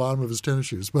pitching to the bottom of his tennis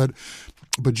shoes. But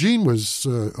Gene was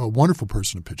a wonderful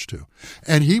person to pitch to.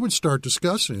 And he would start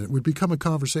discussing it. It would become a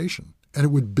conversation, and it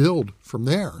would build from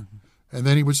there. And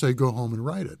then he would say, go home and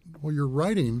write it. Well, you're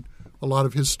writing a lot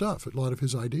of his stuff, a lot of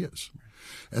his ideas.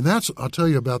 And I'll tell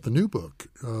you about the new book,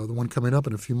 the one coming up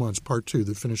in a few months, Part 2,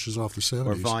 that finishes off the 70s.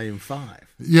 Or Volume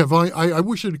 5. Yeah, I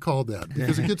wish it had called that,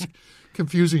 because it gets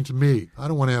confusing to me. I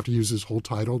don't want to have to use this whole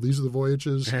title. These are the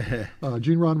voyages. Gene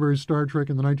Roddenberry's Star Trek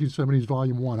in the 1970s,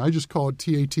 Volume 1. I just call it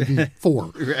TATV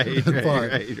 4.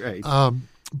 Right.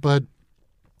 But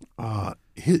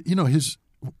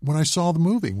when I saw the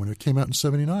movie, when it came out in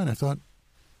 79, I thought,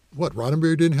 what,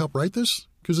 Roddenberry didn't help write this?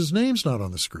 Because his name's not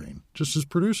on the screen, just his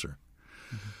producer.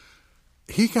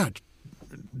 He got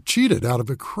cheated out of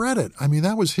a credit. I mean,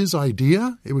 that was his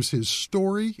idea. It was his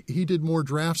story. He did more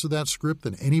drafts of that script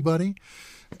than anybody.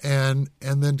 And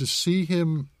then to see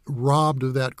him robbed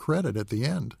of that credit at the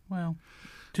end. Well,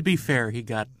 to be fair, he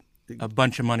got a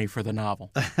bunch of money for the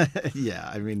novel. Yeah,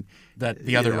 I mean, that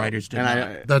the other writers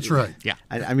didn't. That's right. Yeah,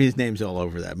 I mean, his name's all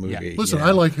over that movie. Yeah. Listen,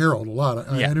 I like Harold a lot.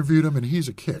 I interviewed him, and he's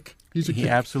a kick. He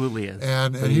absolutely is.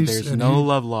 And there's no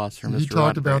love lost from Mr. He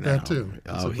talked Roddenberry about now. that too.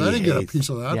 Oh, I didn't get a piece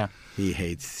of that. Yeah. He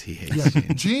hates. Yeah.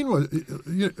 Gene was,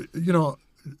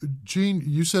 Gene,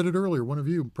 you said it earlier. One of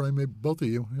you, probably maybe both of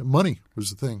you. Money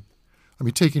was the thing. I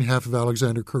mean, taking half of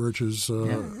Alexander Courage's.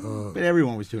 But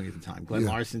everyone was doing it at the time. Glenn Yeah.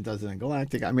 Larson does it in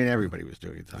Galactic. I mean, everybody was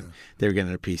doing it at the time. Yeah. They were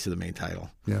getting a piece of the main title.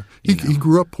 Yeah, he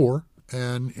grew up poor,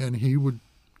 and he would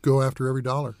go after every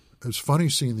dollar. It's funny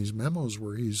seeing these memos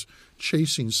where he's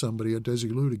chasing somebody at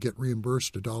Desilu to get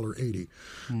reimbursed $1.80.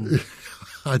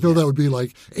 I know that would be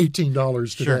like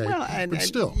 $18 today, Sure. Well, but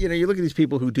still. You look at these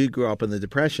people who did grow up in the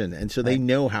Depression, and so they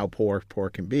know how poor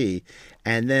can be.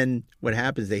 And then what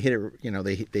happens? They hit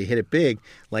it. They hit it big,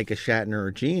 like a Shatner or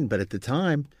Gene. But at the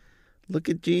time, look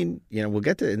at Gene. We'll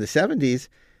get to in the 70s.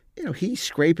 He's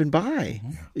scraping by.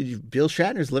 Bill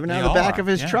Shatner's living out of the back of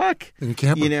his truck. In a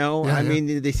camper. I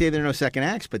mean, they say there are no second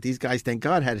acts, but these guys, thank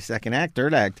God, had a second act,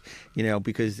 third act,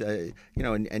 because,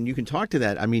 and you can talk to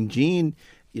that. I mean, Gene,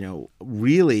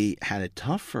 really had it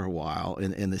tough for a while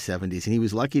in the 70s, and he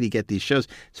was lucky to get these shows.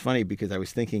 It's funny because I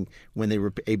was thinking when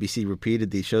ABC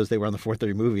repeated these shows, they were on the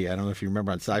 4:30 movie. I don't know if you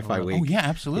remember on Sci-Fi Week. Oh, yeah,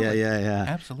 absolutely. Yeah.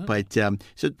 Absolutely. But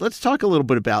so let's talk a little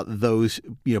bit about those,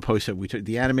 posts that we took.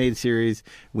 The animated series,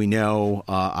 we know,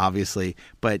 obviously,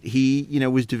 but he,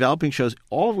 was developing shows,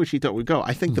 all of which he thought would go.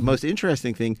 I think the most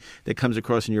interesting thing that comes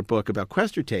across in your book about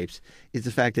Quester tapes is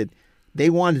the fact that they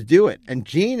wanted to do it, and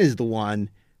Gene is the one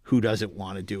who doesn't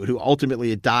want to do it, who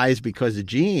ultimately it dies because of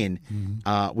Gene,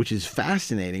 which is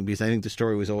fascinating because I think the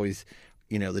story was always,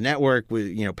 the network was,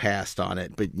 passed on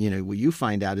it. But, what you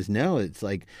find out is no, it's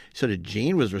like sort of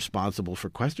Gene was responsible for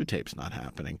Quester tapes not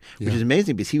happening, which is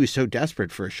amazing because he was so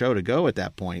desperate for a show to go at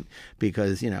that point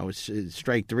because, it's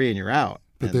strike three and you're out.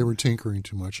 But they were tinkering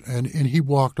too much. And he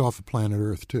walked off of planet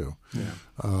Earth, too.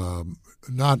 Yeah.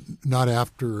 Not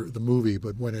after the movie,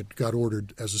 but when it got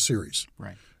ordered as a series.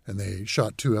 Right. And they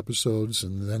shot 2 episodes,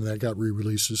 and then that got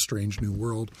re-released as Strange New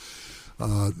World.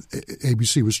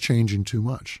 ABC was changing too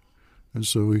much. And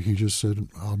so he just said,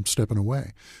 I'm stepping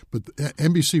away. But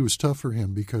NBC was tough for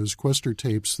him because Quester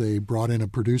tapes, they brought in a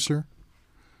producer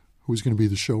who was going to be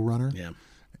the showrunner. Yeah.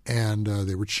 And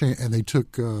they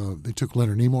took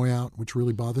Leonard Nimoy out, which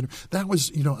really bothered him. That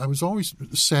was, I was always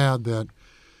sad that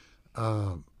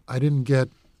I didn't get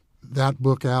that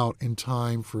book out in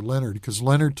time for Leonard, because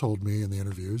Leonard told me in the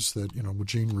interviews that,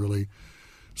 Gene really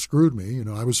screwed me.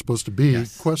 I was supposed to be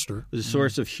Quester. It was a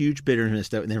source of huge bitterness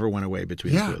that never went away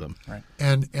between the two of them. Right.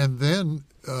 And then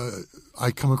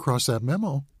I come across that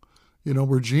memo,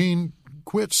 where Gene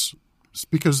quits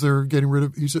because they're getting rid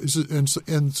of and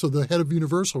so the head of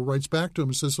Universal writes back to him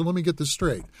and says, so let me get this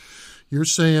straight. You're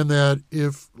saying that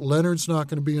if Leonard's not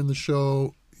going to be in the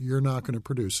show, you're not going to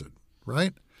produce it,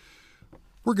 right?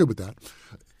 We're good with that.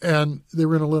 And they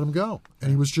were going to let him go. And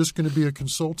he was just going to be a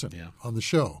consultant on the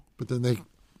show. But then they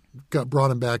brought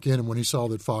him back in, and when he saw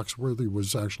that Foxworthy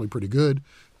was actually pretty good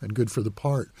and good for the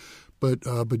part. But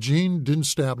Gene didn't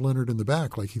stab Leonard in the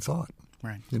back like he thought.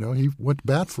 Right. He went to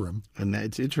bat for him. And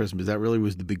it's interesting because that really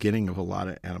was the beginning of a lot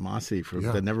of animosity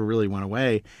that never really went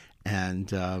away. And,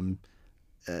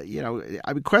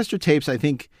 Quester tapes, I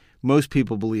think most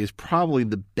people believe, is probably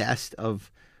the best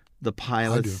of the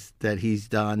pilots that he's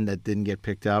done that didn't get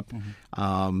picked up.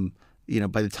 Mm-hmm.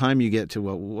 By the time you get to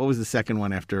what was the second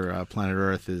one after Planet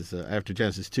Earth is after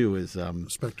Genesis 2 is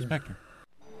Spectre.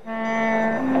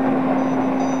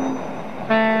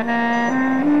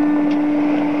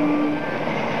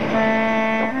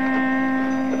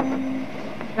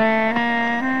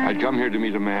 I'd come here to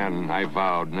meet a man I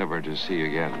vowed never to see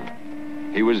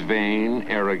again. He was vain,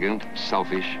 arrogant,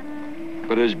 selfish,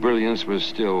 but his brilliance was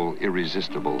still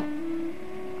irresistible.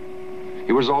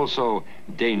 He was also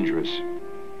dangerous,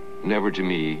 never to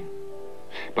me.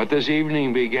 But this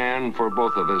evening began for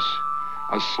both of us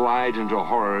a slide into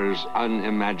horrors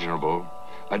unimaginable,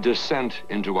 a descent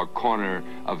into a corner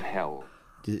of hell.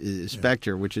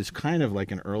 Spectre, which is kind of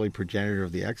like an early progenitor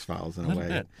of the X-Files in a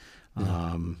way.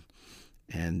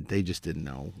 And they just didn't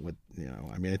know what,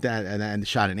 at that, and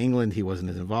shot in England, he wasn't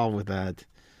as involved with that.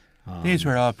 These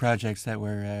were all projects that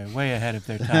were way ahead of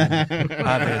their time,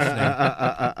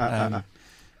 obviously.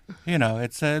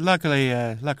 It's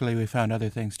luckily we found other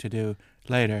things to do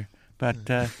later, but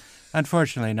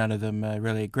unfortunately none of them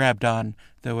really grabbed on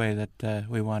the way that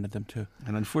we wanted them to.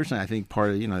 And unfortunately, I think part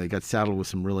of they got saddled with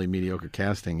some really mediocre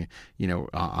casting,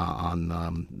 with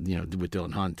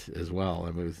Dylan Hunt as well.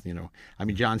 It was,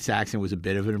 John Saxon was a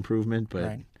bit of an improvement,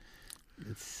 but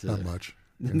it's not much.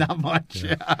 Not much.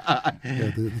 Yeah.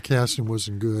 The casting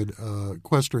wasn't good.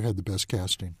 Quester had the best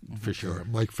casting. For sure.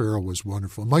 Mike Farrell was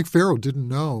wonderful. Mike Farrell didn't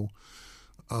know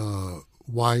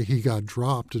why he got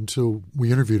dropped until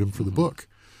we interviewed him for the book.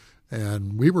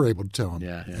 And we were able to tell him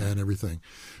and everything.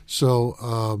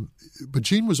 So, but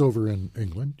Gene was over in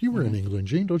England. You were in England,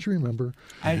 Gene. Don't you remember?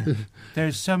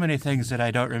 There's so many things that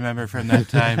I don't remember from that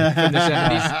time. From the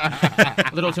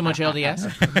 70s? A little too much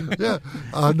LDS?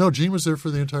 Yeah. No, Gene was there for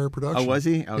the entire production. Oh, was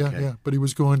he? Okay. Yeah. But he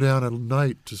was going down at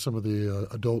night to some of the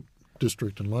adult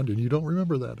district in London. You don't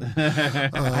remember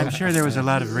that? I'm sure there was a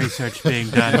lot of research being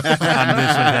done on this and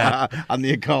that. On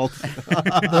the occult.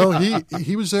 No,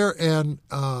 he was there, and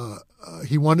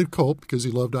he wanted Culp because he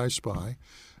loved I Spy,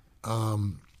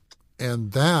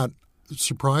 and that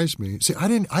surprised me. See, I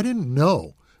didn't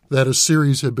know that a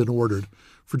series had been ordered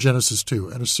for Genesis 2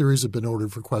 and a series had been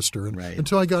ordered for Quester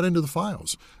until I got into the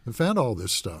files and found all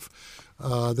this stuff.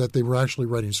 That they were actually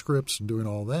writing scripts and doing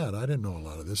all that. I didn't know a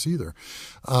lot of this either.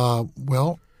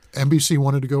 Well, NBC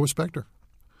wanted to go with Spectre,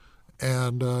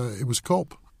 and it was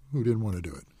Culp who didn't want to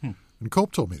do it. And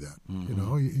Culp told me that. You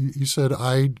know, he said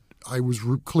I was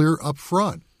clear up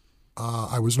front.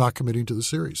 I was not committing to the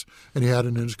series, and he had it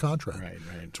in his contract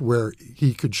to where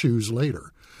he could choose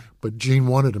later. But Gene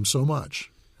wanted him so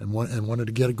much and wanted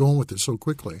to get it going with it so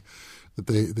quickly that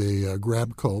they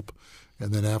grabbed Culp.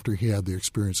 And then after he had the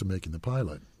experience of making the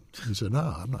pilot, he said, "No,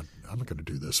 I'm not going to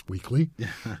do this weekly."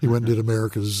 He went and did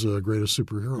America's Greatest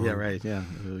Superhero. Yeah, right. Yeah,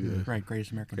 right.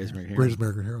 Greatest American Hero. Greatest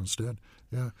American Hero instead.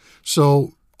 Yeah.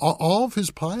 So all of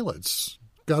his pilots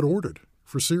got ordered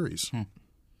for series, and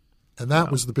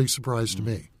that was the big surprise to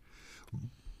me.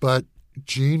 But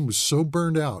Gene was so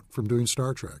burned out from doing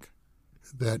Star Trek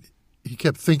that he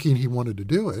kept thinking he wanted to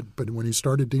do it, but when he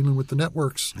started dealing with the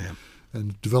networks. Yeah.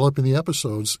 And developing the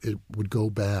episodes, it would go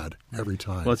bad every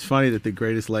time. Well, it's funny that the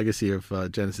greatest legacy of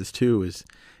Genesis 2 is,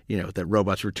 that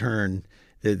robots return.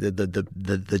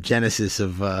 The genesis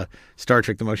of Star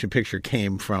Trek: The Motion Picture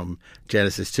came from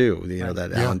Genesis 2.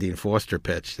 That Alan Dean Foster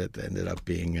pitch that ended up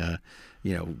being,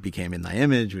 became In Thy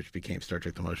Image, which became Star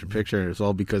Trek: The Motion Picture. And it was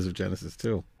all because of Genesis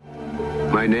 2.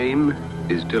 My name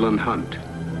is Dylan Hunt.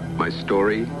 My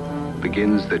story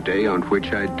begins the day on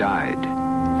which I died.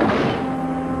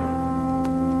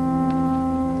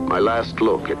 My last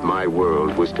look at my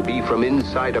world was to be from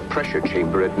inside a pressure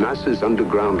chamber at NASA's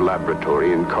underground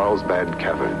laboratory in Carlsbad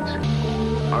Caverns.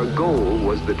 Our goal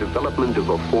was the development of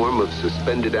a form of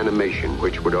suspended animation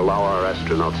which would allow our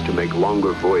astronauts to make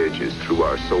longer voyages through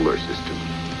our solar system.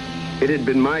 It had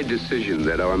been my decision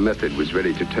that our method was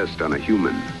ready to test on a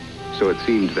human, so it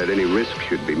seemed that any risk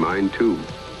should be mine too.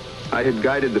 I had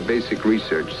guided the basic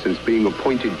research since being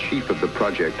appointed chief of the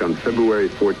project on February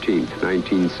 14th,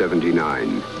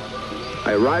 1979.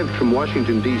 I arrived from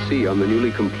Washington, D.C. on the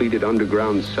newly completed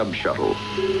underground sub-shuttle.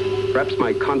 Perhaps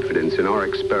my confidence in our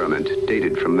experiment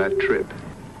dated from that trip.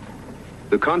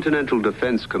 The Continental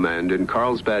Defense Command in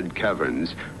Carlsbad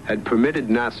Caverns had permitted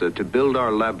NASA to build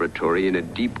our laboratory in a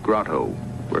deep grotto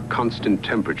where constant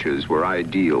temperatures were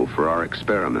ideal for our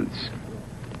experiments.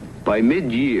 By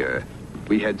mid-year,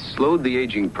 we had slowed the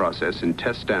aging process in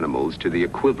test animals to the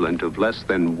equivalent of less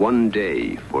than 1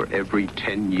 day for every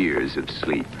 10 years of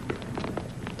sleep.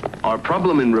 Our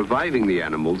problem in reviving the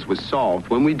animals was solved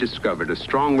when we discovered a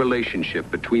strong relationship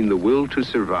between the will to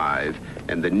survive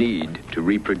and the need to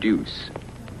reproduce.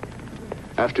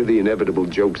 After the inevitable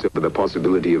jokes over the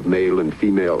possibility of male and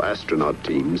female astronaut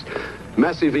teams,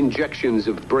 massive injections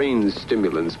of brain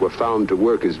stimulants were found to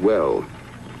work as well.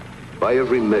 By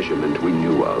every measurement we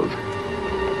knew of,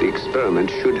 the experiment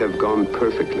should have gone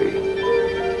perfectly.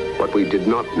 What we did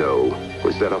not know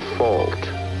was that a fault,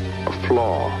 a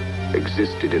flaw,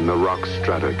 existed in the rock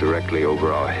strata directly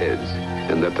over our heads,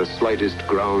 and that the slightest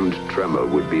ground tremor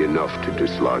would be enough to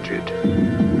dislodge it.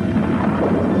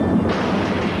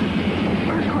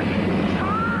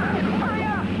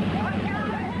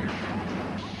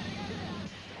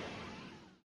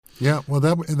 Yeah, well,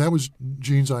 that was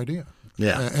Gene's idea.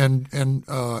 Yeah, and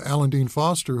Alan Dean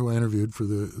Foster, who I interviewed for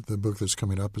the book that's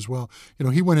coming up as well,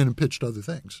 he went in and pitched other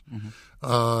things,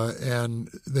 and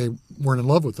they weren't in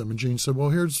love with them. And Gene said, "Well,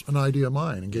 here's an idea of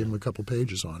mine," and gave him a couple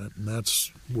pages on it, and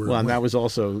that's where. Well, and that was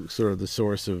also sort of the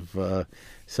source of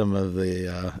some of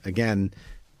the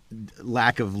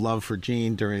lack of love for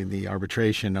Gene during the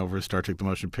arbitration over Star Trek: The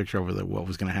Motion Picture over what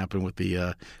was going to happen with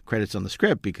the credits on the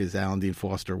script, because Alan Dean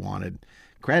Foster wanted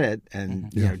credit,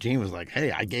 and Gene was like,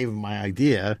 "Hey, I gave him my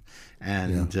idea,"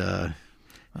 and it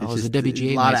was a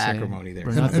WGA, a lot of acrimony there,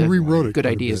 and rewrote it. Good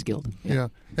Ideas Guild. Yeah,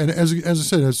 and as I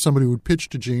said, as somebody who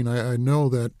pitched to Gene, I know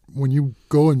that when you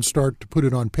go and start to put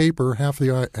it on paper, half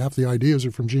the ideas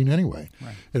are from Gene anyway.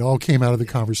 Right. It all came out of the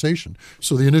conversation.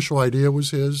 So the initial idea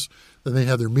was his. Then they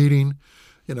had their meeting,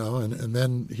 and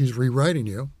then he's rewriting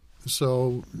you.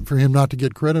 So for him not to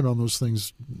get credit on those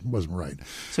things wasn't right.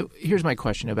 So here's my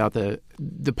question about the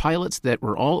pilots that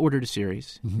were all ordered to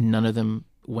series. None of them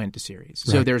went to series.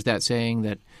 So there's that saying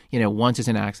that, once is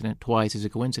an accident, twice is a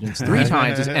coincidence, 3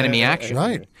 times is enemy action.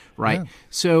 Right. Yeah.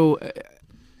 So,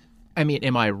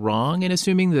 am I wrong in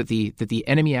assuming that the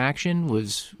enemy action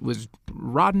was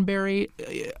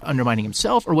Roddenberry undermining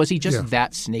himself, or was he just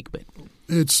that snake bit?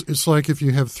 It's like if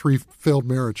you have 3 failed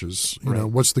marriages,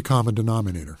 what's the common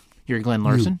denominator? You're Glenn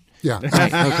Larson? Yeah.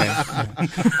 Right.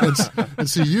 Okay. And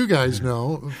see, you guys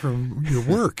know from your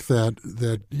work that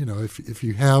if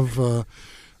you have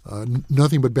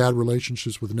nothing but bad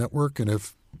relationships with the network, and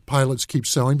if pilots keep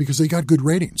selling because they got good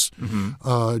ratings,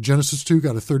 Genesis 2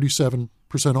 got a 37%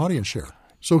 audience share.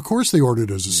 So, of course, they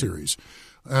ordered it as a series.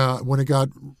 When it got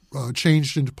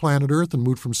changed into Planet Earth and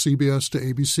moved from CBS to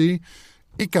ABC,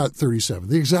 it got 37,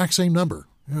 the exact same number,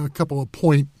 a couple of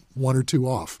 1 or 2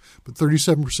 off, but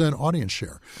 37% audience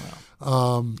share.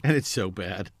 Wow. And it's so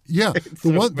bad. Yeah.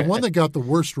 The one that got the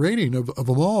worst rating of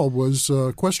them all was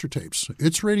Quester Tapes.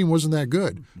 Its rating wasn't that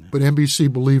good, but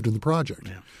NBC believed in the project.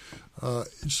 Yeah.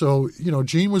 So,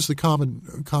 Gene was the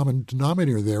common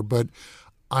denominator there, but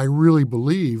I really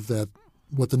believe that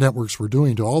what the networks were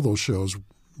doing to all those shows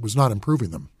was not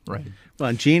improving them. Right. Well,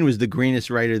 and Gene was the greenest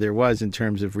writer there was in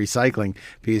terms of recycling,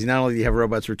 because not only do you have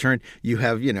Robots Return, you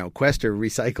have, Quester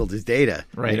recycled his data.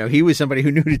 Right. He was somebody who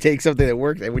knew to take something that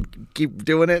worked and would keep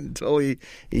doing it until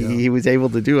he was able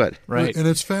to do it. Right. And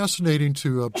it's fascinating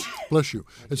to, bless you,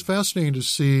 it's fascinating to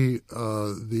see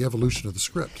the evolution of the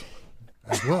script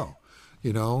as well,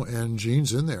 and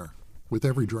Gene's in there with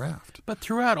every draft. But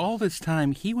throughout all this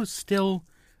time, he was still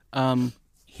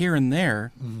here and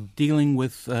there dealing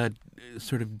with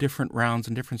sort of different rounds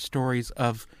and different stories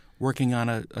of working on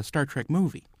a Star Trek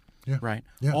movie. Yeah. Right?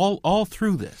 Yeah. All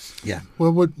through this. Yeah.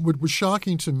 Well, what was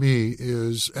shocking to me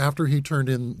is after he turned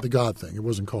in the God thing, it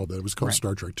wasn't called that, it was called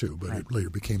Star Trek 2, but it later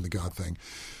became the God thing.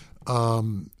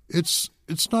 It's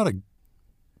not a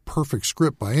perfect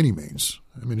script by any means.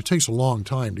 I mean, it takes a long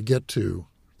time to get to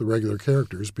the regular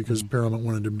characters because Paramount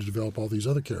wanted him to develop all these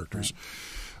other characters.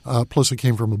 Plus, it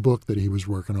came from a book that he was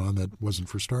working on that wasn't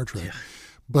for Star Trek. Yeah.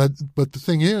 But the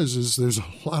thing is there's a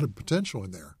lot of potential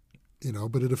in there,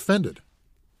 but it offended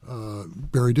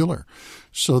Barry Diller.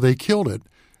 So they killed it,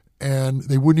 and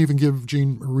they wouldn't even give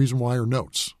Gene a reason why or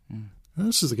notes. And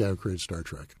this is the guy who created Star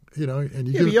Trek,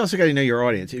 And but you also got to know your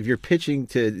audience. If you're pitching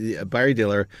to Barry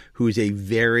Diller, who's a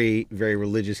very, very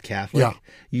religious Catholic,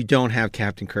 you don't have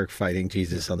Captain Kirk fighting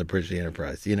Jesus on the bridge of the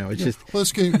Enterprise. It's just. Well,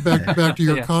 let's get back to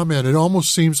your comment. It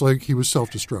almost seems like he was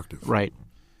self-destructive, right?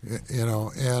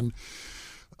 And.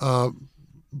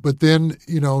 But then,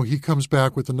 he comes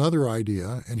back with another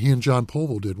idea, and he and John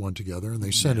Povil did one together, and they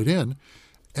sent it in.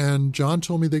 And John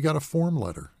told me they got a form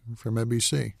letter from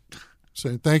NBC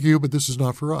saying, thank you, but this is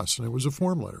not for us. And it was a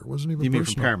form letter. It wasn't even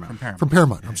personal. From Paramount? From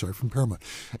Paramount. I'm sorry, from Paramount.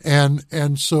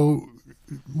 And so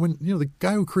when, the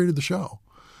guy who created the show,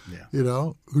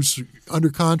 who's under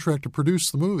contract to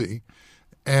produce the movie,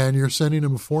 and you're sending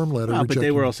him a form letter. Well, but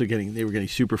they were also getting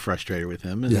super frustrated with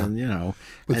him, and then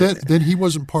But then he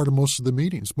wasn't part of most of the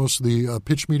meetings, most of the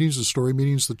pitch meetings, the story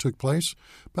meetings that took place.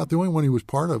 About the only one he was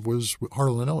part of was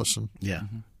Harlan Ellison. Yeah.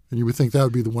 And you would think that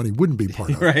would be the one he wouldn't be part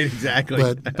of. Right, exactly.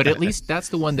 But at least that's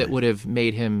the one that would have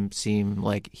made him seem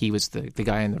like he was the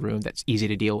guy in the room that's easy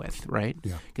to deal with, right?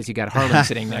 Yeah. Because you got Harlan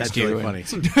sitting next to you.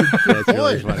 That's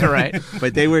really funny. Right.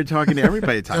 But they were talking to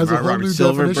everybody at the time. As a whole new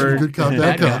definition of good cop,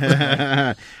 bad cop.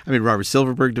 I mean, Robert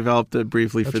Silverberg developed it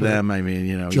briefly for them. I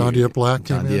mean, John D.F. Black.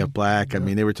 John D.F. Black. I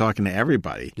mean, they were talking to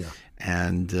everybody. Yeah.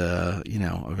 And,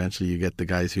 eventually you get the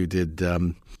guys who did...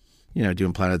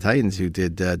 doing Planet of Titans, who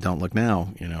did Don't Look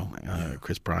Now,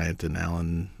 Chris Bryant and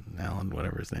Alan,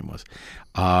 whatever his name was.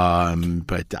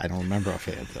 But I don't remember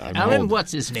offhand. Alan,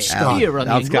 what's his name? Scott.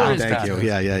 Thank you.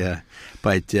 Yeah.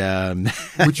 But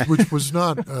which was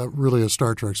not really a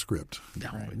Star Trek script. No,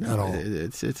 at all.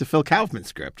 It's a Phil Kaufman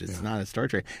script. It's not a Star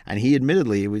Trek. And he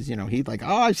admittedly, it was, he'd like,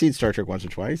 I've seen Star Trek once or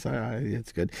twice.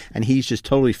 It's good. And he's just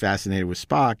totally fascinated with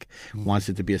Spock, wants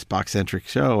it to be a Spock-centric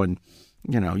show. And,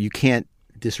 you can't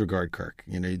disregard Kirk.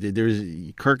 There's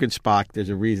Kirk and Spock. There's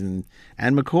a reason,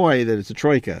 and McCoy, that it's a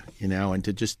troika. And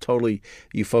to just totally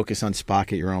you focus on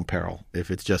Spock at your own peril if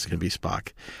it's just going to be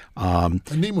Spock. And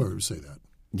Nimoy would say that.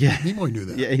 Yeah, Nimoy knew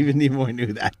that. Yeah, even Nimoy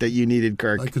knew that you needed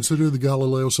Kirk. I consider the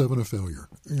Galileo 7 a failure.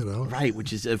 Right,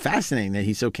 which is fascinating that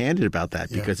he's so candid about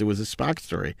that because it was a Spock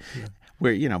story. Yeah.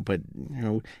 Where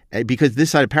because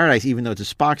this side of Paradise, even though it's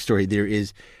a Spock story, there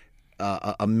is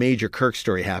a major Kirk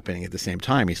story happening at the same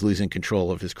time. He's losing control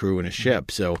of his crew and his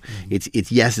ship. So it's a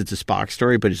Spock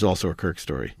story, but it's also a Kirk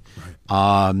story.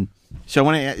 Right. So I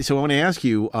want to ask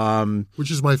you,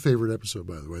 which is my favorite episode,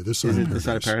 by the way. This Side of Paradise. This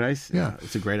Side of Paradise? Yeah,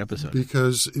 it's a great episode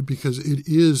because it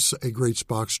is a great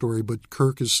Spock story, but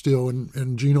Kirk is still,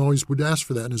 and Gene always would ask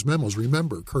for that in his memos.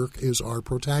 Remember, Kirk is our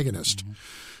protagonist.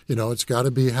 Mm-hmm. It's got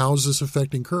to be, how is this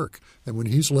affecting Kirk? And when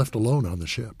he's left alone on the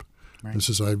ship,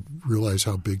 I realize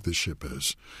how big this ship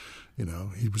is.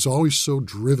 He was always so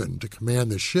driven to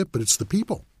command this ship, but it's the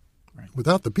people. Right.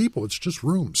 Without the people, it's just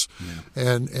rooms.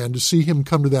 Yeah. And to see him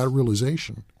come to that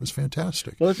realization was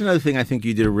fantastic. Well, that's another thing I think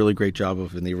you did a really great job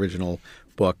of in the original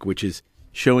book, which is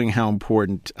showing how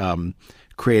important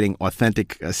creating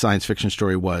authentic science fiction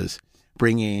story was.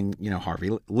 Bringing,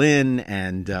 Harvey Lin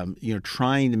and,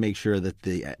 trying to make sure that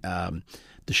the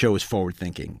show was forward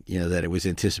thinking, that it was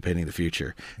anticipating the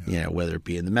future, whether it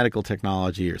be in the medical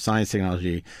technology or science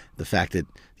technology, the fact that,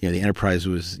 the Enterprise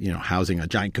was, housing a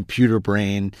giant computer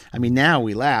brain. I mean, now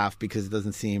we laugh because it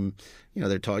doesn't seem,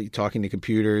 they're talking to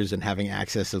computers and having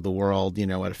access to the world, at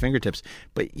a fingertips.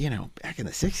 But, back in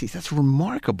the 60s, that's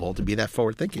remarkable to be that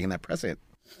forward thinking and that prescient.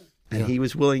 And he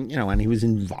was willing, and he was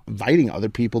inviting other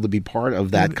people to be part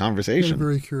of that conversation. He had a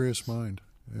very curious mind,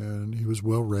 and he was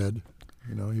well read.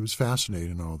 He was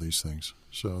fascinated in all these things.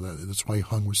 So that's why he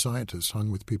hung with scientists, hung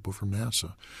with people from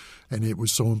NASA. And it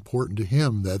was so important to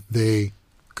him that they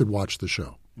could watch the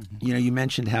show. Mm-hmm. You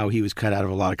mentioned how he was cut out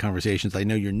of a lot of conversations. I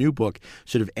know your new book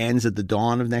sort of ends at the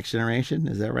dawn of Next Generation.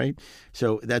 Is that right?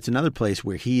 So that's another place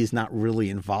where he is not really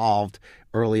involved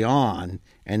early on.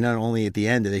 And not only at the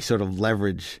end do they sort of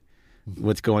leverage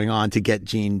what's going on to get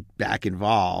Gene back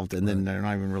involved, and then they're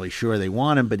not even really sure they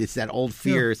want him, but it's that old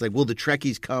fear. Yeah. It's like, will the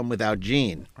Trekkies come without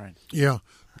Gene? Right. Yeah.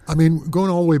 I mean, going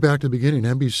all the way back to the beginning,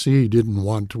 NBC didn't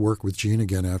want to work with Gene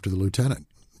again after the Lieutenant,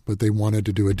 but they wanted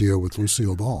to do a deal with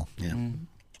Lucille Ball.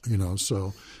 Yeah.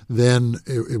 So then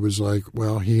it was like,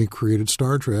 well, he created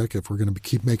Star Trek. If we're going to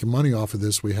keep making money off of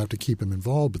this, we have to keep him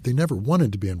involved. But they never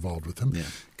wanted to be involved with him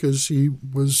because he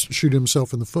was shooting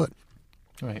himself in the foot.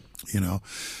 Right.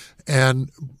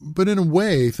 But in a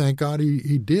way, thank God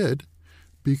he did,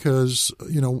 because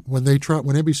when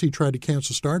NBC tried to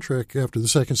cancel Star Trek after the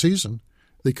second season,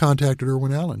 they contacted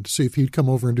Irwin Allen to see if he'd come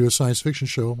over and do a science fiction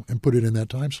show and put it in that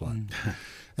time slot.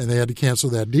 And they had to cancel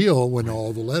that deal when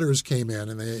all the letters came in,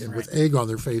 and with egg on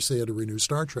their face, they had to renew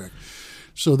Star Trek.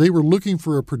 So they were looking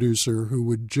for a producer who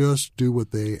would just do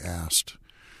what they asked.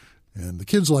 And the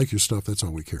kids like your stuff. That's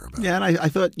all we care about. Yeah, and I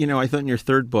thought in your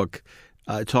third book,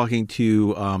 talking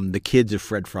to the kids of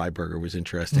Fred Freiberger was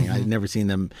interesting. Mm-hmm. I had never seen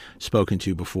them spoken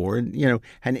to before, and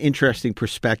had an interesting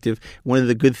perspective. One of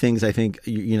the good things I think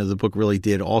the book really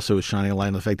did also is shining a light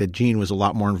on the fact that Gene was a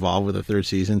lot more involved with the third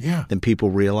season than people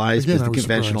realized. Because the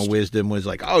conventional wisdom was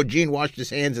like, "Oh, Gene washed his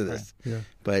hands of this,"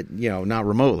 but not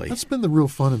remotely. That's been the real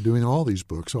fun of doing all these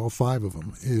books, all 5 of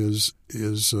them. Is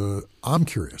I'm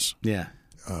curious. Yeah,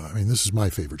 I mean, this is my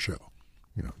favorite show.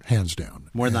 Hands down.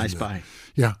 More than I Spy.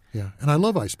 Yeah. And I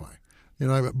love I Spy.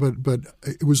 But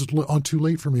it was on too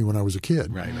late for me when I was a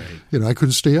kid. Right. I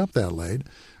couldn't stay up that late.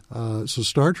 So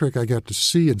Star Trek I got to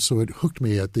see, and so it hooked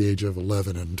me at the age of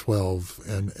 11 and 12.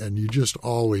 And you just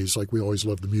always, we always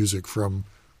loved the music from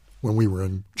when we were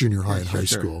in junior high and high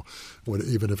school,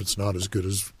 even if it's not as good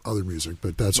as other music.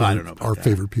 But that's our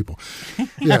favorite people.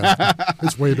 Yeah,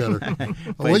 it's way better.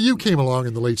 Well, you came along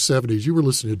in the late 70s. You were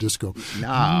listening to disco.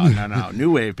 No. New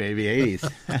wave, baby, 80s.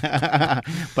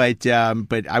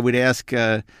 But I would ask,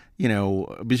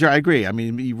 because I agree. I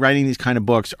mean, writing these kind of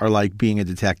books are like being a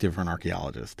detective or an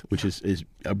archaeologist, which is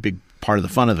a big part of the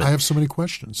fun of it. I have so many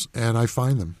questions, and I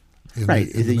find them. Is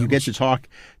that you get to talk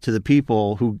to the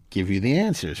people who give you the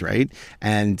answers, right?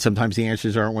 And sometimes the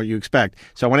answers aren't what you expect.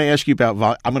 So I want to ask you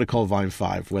about, I'm going to call it Volume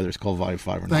 5, whether it's called Volume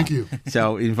 5 or not. Thank you.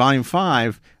 So in Volume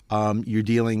 5,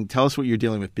 tell us what you're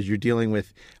dealing with, because you're dealing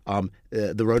with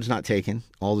The Road's Not Taken,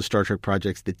 all the Star Trek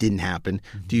projects that didn't happen.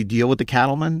 Mm-hmm. Do you deal with the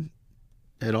Cattlemen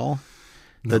at all?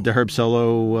 No. The Herb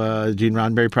Solo, Gene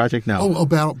Roddenberry project? No. Oh,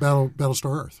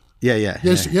 Battlestar Earth. Yeah.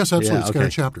 Yes, absolutely. Yeah, It's got a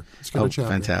chapter.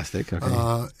 Fantastic.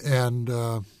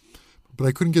 Okay. But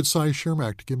I couldn't get Cy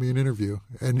Shermack to give me an interview,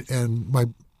 and my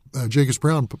Jacobs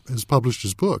Brown has published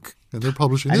his book, and they're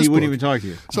publishing this book. And he wouldn't even talk to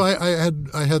you. So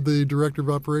I had the director of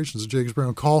operations at Jacobs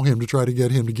Brown call him to try to get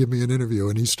him to give me an interview,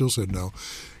 and he still said no,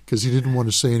 because he didn't want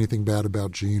to say anything bad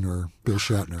about Gene or Bill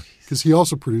Shatner, because he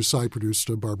also produced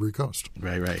Barbary Coast.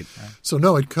 Right. So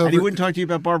no, it covered. And he wouldn't talk to you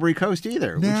about Barbary Coast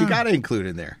either, which you got to include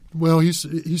in there. Well, he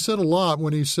said a lot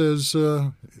when he says,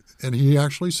 and he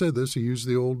actually said this. He used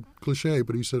the old cliche,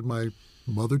 but he said my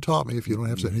Mother taught me if you don't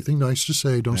have anything nice to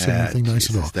say, don't say anything nice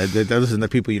at all. Those are the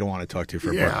people you don't want to talk to for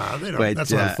a book. They don't,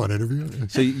 that's not a fun interview.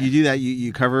 So you do that.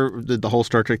 You cover the whole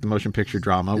Star Trek, the motion picture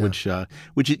drama, which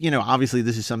obviously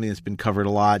this is something that's been covered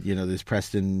a lot. There's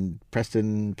Preston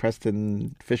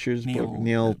Fisher's book,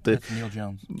 Neil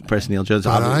Jones. Preston Neil Jones.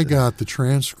 But I got the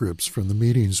transcripts from the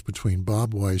meetings between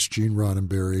Bob Weiss, Gene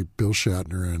Roddenberry, Bill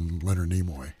Shatner, and Leonard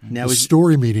Nimoy. Now, the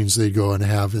story meetings they'd go and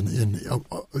have,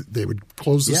 they would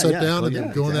close the set down and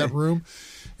they'd go in that room.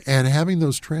 And having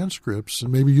those transcripts,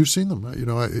 and maybe you've seen them.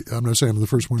 I'm not saying I'm the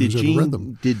first one who's ever read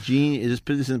them. Did Gene? This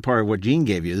isn't part of what Gene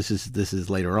gave you. This is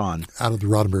later on out of the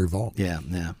Roddenberry vault. Yeah.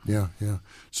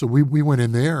 So we went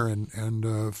in there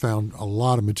and found a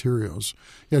lot of materials.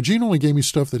 Yeah, Gene only gave me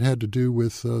stuff that had to do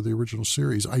with the original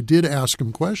series. I did ask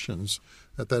him questions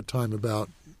at that time about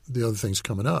the other things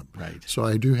coming up. Right. So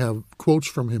I do have quotes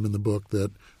from him in the book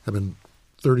that have been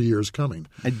 30 years coming.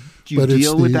 And do you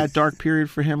deal with that dark period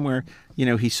for him where,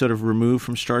 he's sort of removed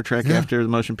from Star Trek after the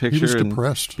motion picture? He was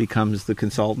depressed. And becomes the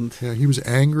consultant? Yeah, he was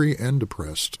angry and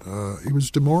depressed. He was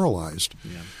demoralized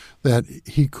that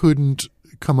he couldn't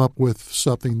come up with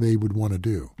something they would want to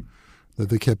do, that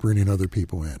they kept bringing other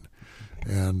people in.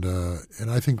 And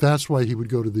I think that's why he would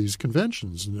go to these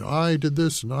conventions. And I did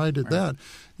this and I did that,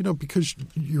 because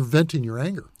you're venting your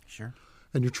anger. Sure.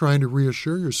 And you're trying to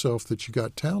reassure yourself that you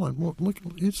got talent. Well, look,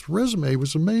 his resume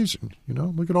was amazing.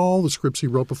 Look at all the scripts he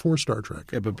wrote before Star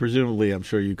Trek. Yeah, but presumably, I'm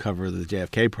sure you cover the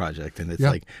JFK project, and it's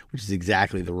which is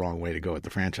exactly the wrong way to go with the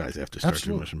franchise after Star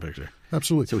Trek motion picture.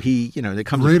 Absolutely. So there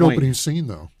comes great a point, opening scene,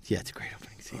 though. Yeah, it's a great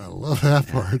opening scene. I love that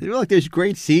part. Look, there's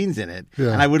great scenes in it,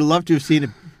 and I would love to have seen it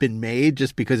been made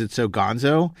just because it's so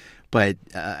gonzo. But,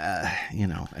 at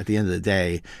the end of the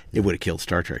day, it would have killed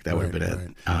Star Trek. That would have been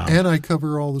it. And I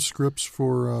cover all the scripts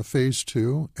for Phase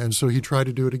 2. And so he tried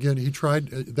to do it again. He tried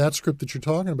that script that you're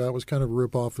talking about was kind of a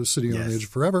rip-off of City on the Edge of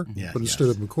Forever. But instead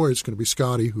of McCoy, it's going to be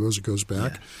Scotty, who goes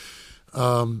back.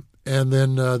 Yeah. And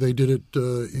then they did it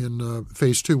in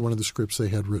Phase 2, one of the scripts they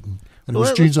had written. And it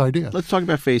was Gene's idea. Let's talk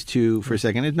about Phase 2 for a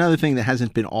second. Another thing that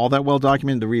hasn't been all that well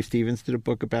documented, the Reeve Stevens did a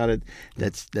book about it.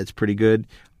 That's pretty good.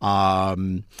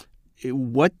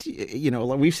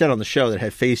 We've said on the show that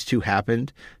had Phase 2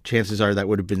 happened, chances are that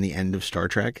would have been the end of Star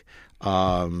Trek.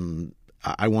 I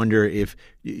wonder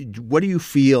what do you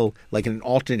feel like in an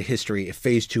alternate history if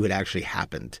Phase 2 had actually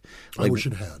happened? I wish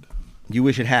it had. You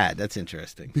wish it had? That's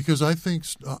interesting. Because I think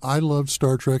I loved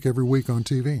Star Trek every week on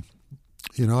TV.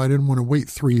 I didn't want to wait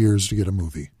 3 years to get a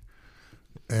movie.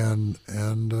 And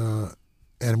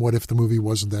what if the movie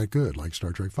wasn't that good, like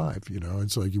Star Trek V?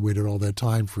 It's like you waited all that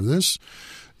time for this.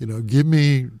 Give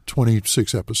me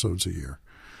 26 episodes a year.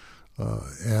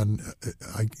 And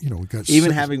I got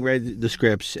even having read the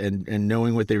scripts and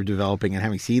knowing what they were developing and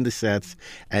having seen the sets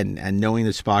and knowing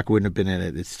that Spock wouldn't have been in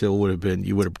it, it still would have been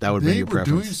that would have been your preference.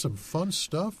 They were doing some fun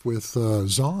stuff with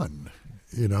Zahn.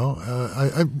 Have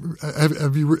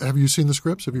you seen the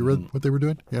scripts? Have you read what they were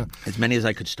doing? Yeah, as many as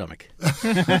I could stomach.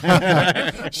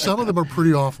 Some of them are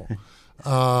pretty awful,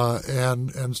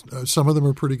 and some of them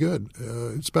are pretty good.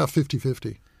 It's about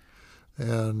 50-50.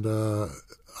 And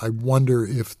I wonder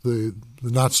if the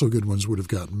not so good ones would have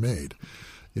gotten made.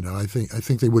 I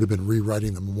think they would have been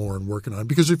rewriting them more and working on it.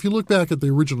 Because if you look back at the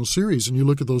original series and you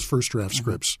look at those first draft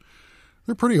scripts,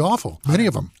 they're pretty awful. Many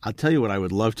of them. I'll tell you what I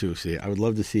would love to see. I would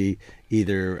love to see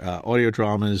either audio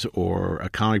dramas or a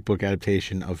comic book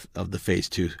adaptation of the Phase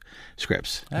 2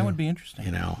 scripts. That would be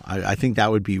interesting. I think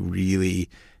that would be really.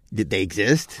 Did they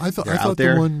exist? I thought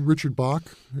the one Richard Bach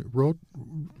wrote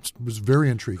was very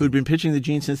intriguing. Who'd been pitching the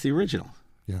Gene since the original.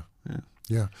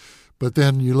 Yeah. But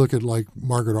then you look at like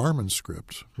Margaret Arman's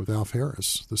script with Alf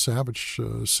Harris, the Savage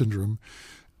Syndrome,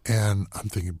 and I'm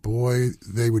thinking, boy,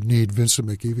 they would need Vincent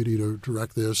McEvedy to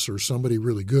direct this or somebody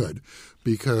really good,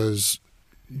 because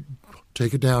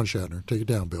take it down, Shatner, take it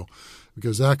down, Bill,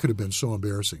 because that could have been so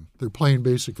embarrassing. They're playing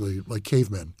basically like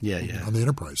cavemen on the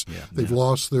Enterprise. They've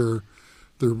lost their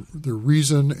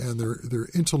reason and their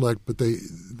intellect, but they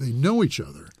know each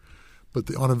other,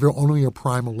 but on only a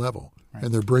primal level,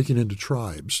 and they're breaking into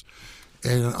tribes.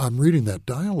 And I'm reading that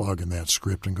dialogue in that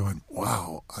script and going,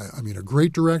 wow, I mean, a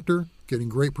great director, getting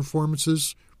great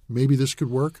performances, maybe this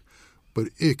could work, but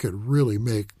it could really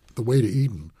make The Way to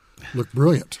Eden look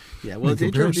brilliant. Yeah, well, it's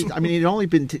interesting. I mean, it had only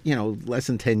been less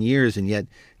than 10 years, and yet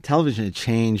television had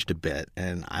changed a bit,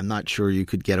 and I'm not sure you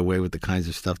could get away with the kinds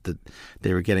of stuff that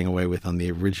they were getting away with on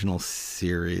the original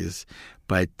series.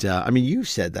 But I mean, you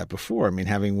said that before. I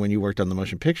mean, when you worked on the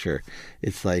motion picture,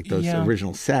 it's like those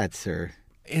original sets are.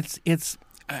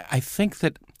 I think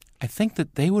that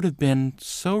they would have been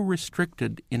so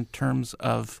restricted in terms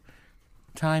of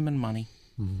time and money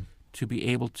to be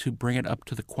able to bring it up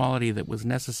to the quality that was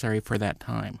necessary for that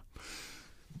time.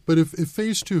 But if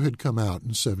Phase 2 had come out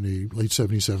in late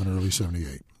 77, early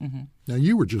 78, now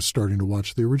you were just starting to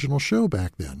watch the original show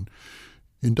back then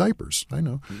in diapers, I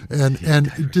know.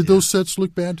 And did those sets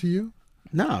look bad to you?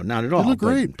 No, not at all. They look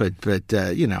great. But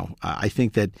I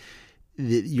think that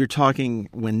you're talking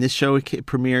when this show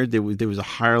premiered, there was a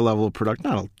higher level of production,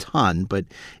 not a ton, but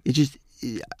it just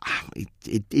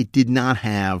it did not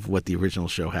have what the original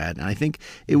show had, and I think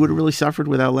it would have really suffered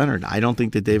without Leonard. I don't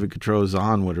think that David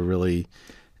Catrozan would have really,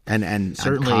 and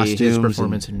certainly his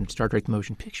performance in Star Trek the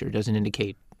Motion Picture doesn't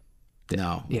indicate.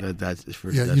 That's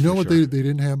for you know what? Sure. They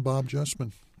didn't have Bob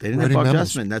Justman. They didn't have Bob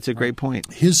Justman. That's a great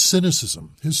point. His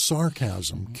cynicism, his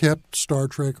sarcasm kept Star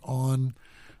Trek on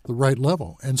the right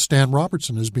level. And Stan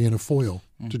Robertson as being a foil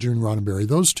to Gene Roddenberry.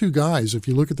 Those two guys, if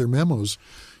you look at their memos,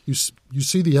 you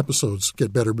see the episodes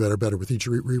get better with each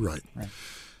rewrite. Right.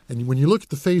 And when you look at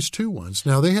the Phase 2 ones,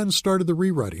 now they hadn't started the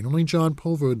rewriting. Only John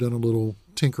Povo had done a little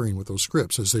tinkering with those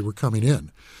scripts as they were coming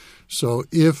in. So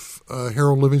if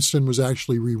Harold Livingston was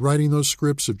actually rewriting those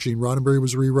scripts, if Gene Roddenberry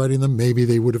was rewriting them, maybe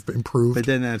they would have improved. But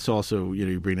then that's also,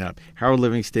 you bring it up. Harold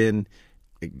Livingston,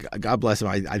 God bless him.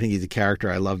 I think he's a character.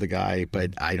 I love the guy,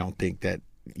 but I don't think that,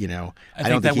 I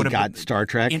don't think he got Star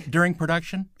Trek. During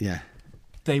production? Yeah.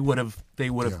 They would have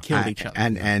killed each other.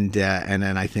 And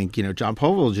then I think John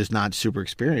Povil was just not super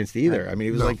experienced either. I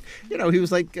mean, he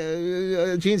was like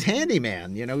Gene's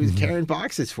handyman. He was carrying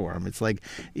boxes for him. It's like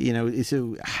it's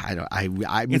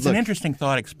an interesting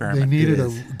thought experiment. They needed a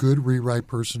good rewrite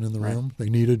person in the room. They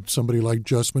needed somebody like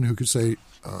Justman who could say,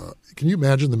 "Can you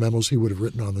imagine the memos he would have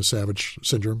written on the Savage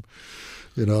Syndrome?"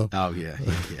 Oh yeah.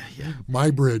 My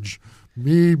bridge.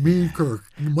 Me, Kirk,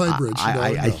 my bridge.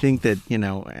 I think that, and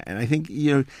I think,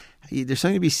 there's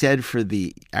something to be said for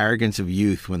the arrogance of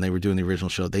youth when they were doing the original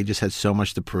show. They just had so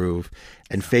much to prove.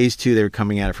 And Phase 2, they were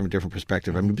coming at it from a different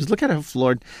perspective. I mean, just look at how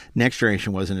flawed Next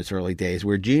Generation was in its early days,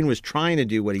 where Gene was trying to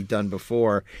do what he'd done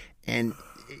before, and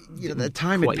the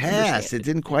time had passed. It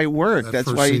didn't quite work. That That's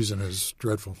first why season is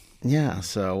dreadful. Yeah.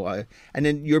 So, and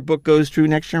then your book goes through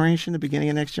Next Generation, the beginning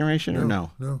of Next Generation, or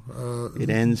no? No. It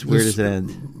ends. Where does it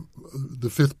end? The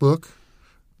fifth book.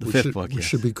 Which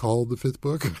should be called the fifth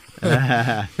book.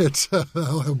 It's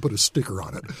I'll put a sticker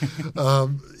on it.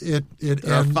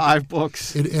 There are 5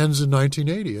 books. It ends in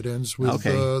 1980. It ends with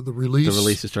the release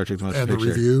of Star Trek: The Motion Picture, and the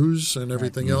reviews and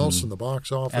everything else, and the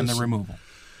box office and the removal.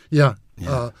 Yeah.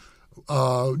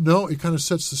 No, it kind of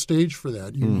sets the stage for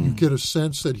that. You get a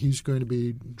sense that he's going to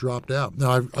be dropped out.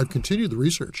 Now, I've continued the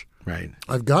research. Right.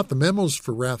 I've got the memos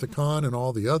for Wrath of Khan and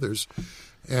all the others.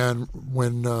 And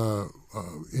when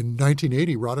in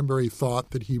 1980, Roddenberry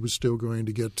thought that he was still going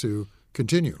to get to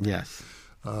continue. Yes.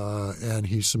 And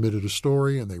he submitted a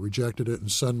story, and they rejected it,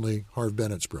 and suddenly Harv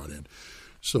Bennett's brought in.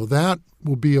 So that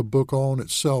will be a book all in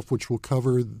itself, which will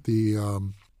cover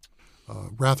the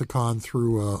Wrath of Khan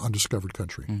through Undiscovered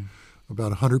Country.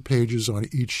 About 100 pages on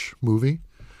each movie.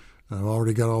 I've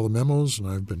already got all the memos, and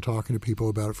I've been talking to people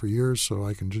about it for years, so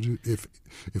I can do if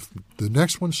the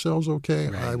next one sells okay,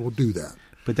 right, I will do that.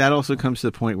 But that also comes to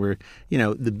the point where,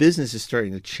 the business is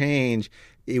starting to change.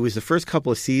 It was the first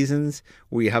couple of seasons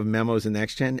where you have memos in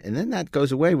Next Gen, and then that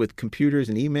goes away with computers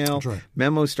and email. That's right.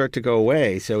 Memos start to go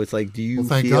away. So it's like, do you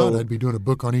thank feel... God I'd be doing a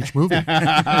book on each movie.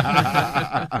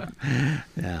 Yeah,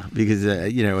 because,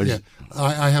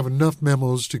 I have enough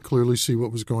memos to clearly see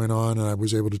what was going on, and I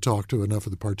was able to talk to enough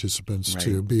of the participants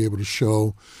to be able to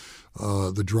show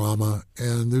the drama.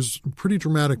 And there's pretty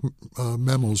dramatic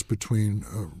memos between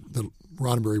that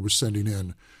Roddenberry was sending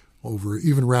in over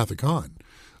even Wrath of Khan.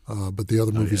 But the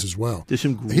other movies as well. There's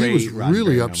some great He was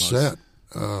really Roddenberry upset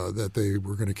that they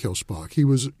were going to kill Spock. He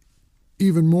was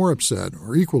even more upset,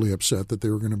 or equally upset, that they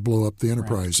were going to blow up the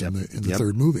Enterprise in the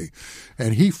third movie.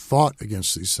 And he fought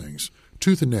against these things,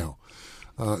 tooth and nail.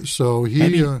 So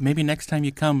he maybe next time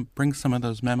you come, bring some of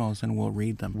those memos and we'll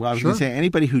read them. Well, I was going to say,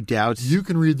 anybody who doubts... You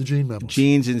can read the Gene memos.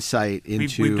 Gene's insight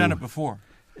into... We've done it before.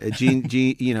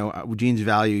 Gene's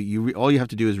value. All you have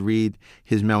to do is read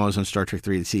his memos on Star Trek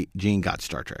 3 to see Gene got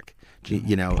Star Trek.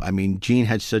 Gene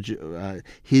had such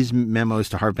his memos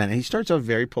to Harv Bennett. He starts off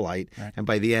very polite, and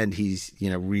by the end, he's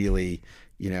really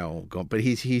but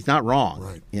he's not wrong.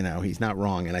 Right. He's not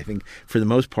wrong, and I think for the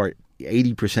most part,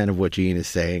 80% of what Gene is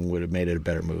saying would have made it a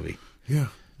better movie. Yeah.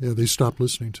 They stopped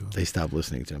listening to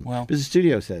him. Well, as the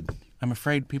studio said. I'm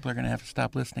afraid people are going to have to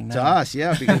stop listening now. To us,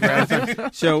 yeah, because we're out of time.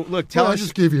 So, look, tell us. I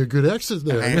just gave you a good exit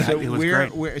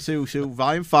there. So,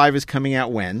 Volume 5 is coming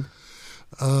out when?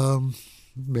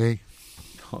 May.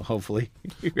 hopefully.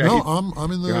 Right? No,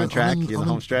 I'm in the. You're on track. I'm You're in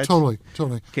the home stretch. Totally.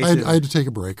 Okay, I had to take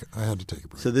a break.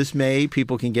 So this May,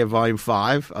 people can get Volume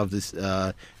 5 of this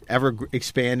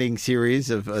ever-expanding series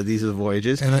of These Are the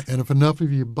Voyages. And if enough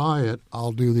of you buy it,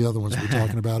 I'll do the other ones we're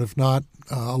talking about. If not,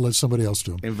 I'll let somebody else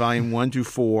do them. And Volume 1 through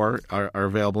 4 are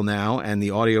available now, and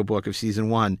the audiobook of Season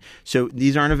 1. So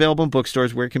these aren't available in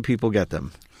bookstores. Where can people get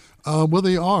them? Well,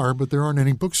 they are, but there aren't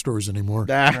any bookstores anymore.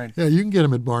 Right. Yeah, you can get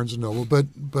them at Barnes & Noble, but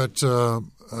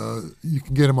you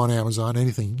can get them on Amazon,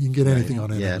 anything. You can get anything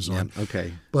on Amazon. Yeah,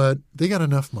 okay. But they got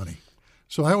enough money.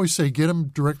 So I always say get them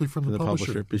directly from the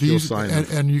publisher. Because you'll sign them.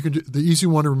 And you can do, the easy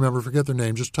one to remember, forget their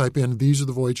name, just type in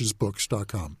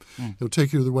thesearethevoyagesbooks.com. It'll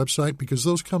take you to the website because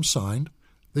those come signed.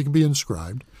 They can be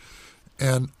inscribed.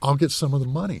 And I'll get some of the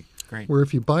money. Great. Where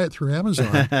if you buy it through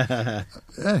Amazon, hey.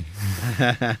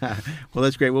 Well,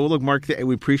 that's great. Well, look, Mark,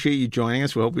 we appreciate you joining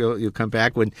us. We hope you'll come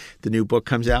back when the new book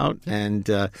comes out. And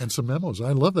some memos.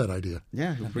 I love that idea.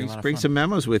 Yeah, bring some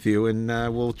memos with you, and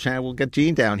we'll chat. We'll get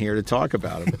Gene down here to talk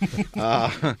about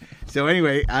them. So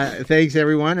anyway, thanks,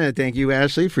 everyone. And thank you,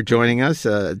 Ashley, for joining us.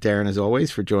 Darren, as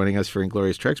always, for joining us for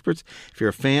Inglorious Trexperts. If you're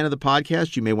a fan of the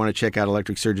podcast, you may want to check out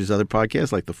Electric Surge's other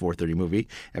podcasts, like the 4:30 Movie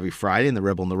every Friday and the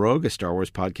Rebel and the Rogue, a Star Wars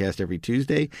podcast every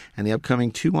Tuesday, and the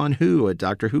upcoming 2 on Who, a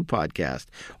Doctor Who podcast.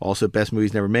 Also, Best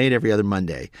Movies Never Made every other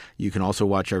Monday. You can also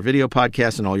watch our video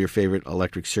podcast and all your favorite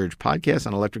Electric Surge podcasts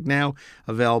on Electric Now,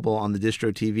 available on the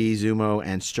Distro TV, Zumo,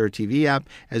 and Stir TV app,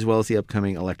 as well as the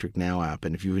upcoming Electric Now app.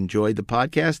 And if you've enjoyed the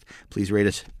podcast, please rate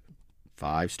us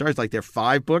 5 stars. Like there are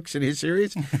 5 books in his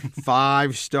series.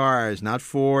 5 stars. Not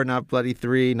 4, not bloody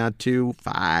 3, not 2,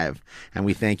 5. And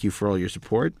we thank you for all your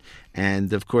support.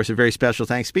 And, of course, a very special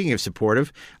thanks, speaking of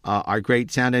supportive, our great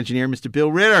sound engineer, Mr.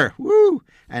 Bill Ritter. Woo!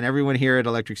 And everyone here at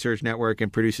Electric Surge Network,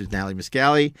 and producers Natalie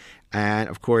Miscali. And,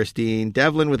 of course, Dean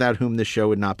Devlin, without whom this show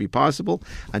would not be possible.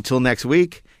 Until next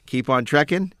week, keep on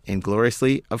trekking,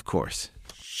 ingloriously, of course.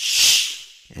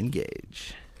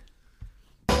 Engage.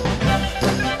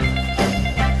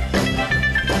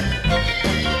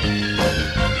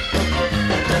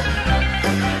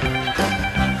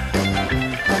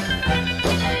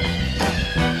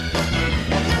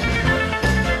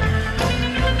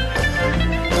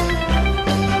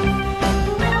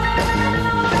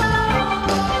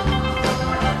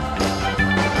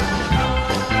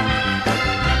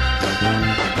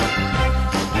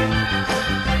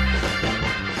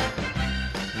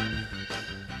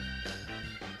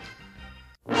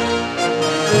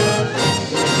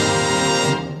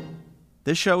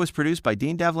 This show is produced by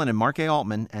Dean Devlin and Mark A.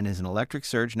 Altman and is an Electric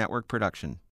Surge Network production.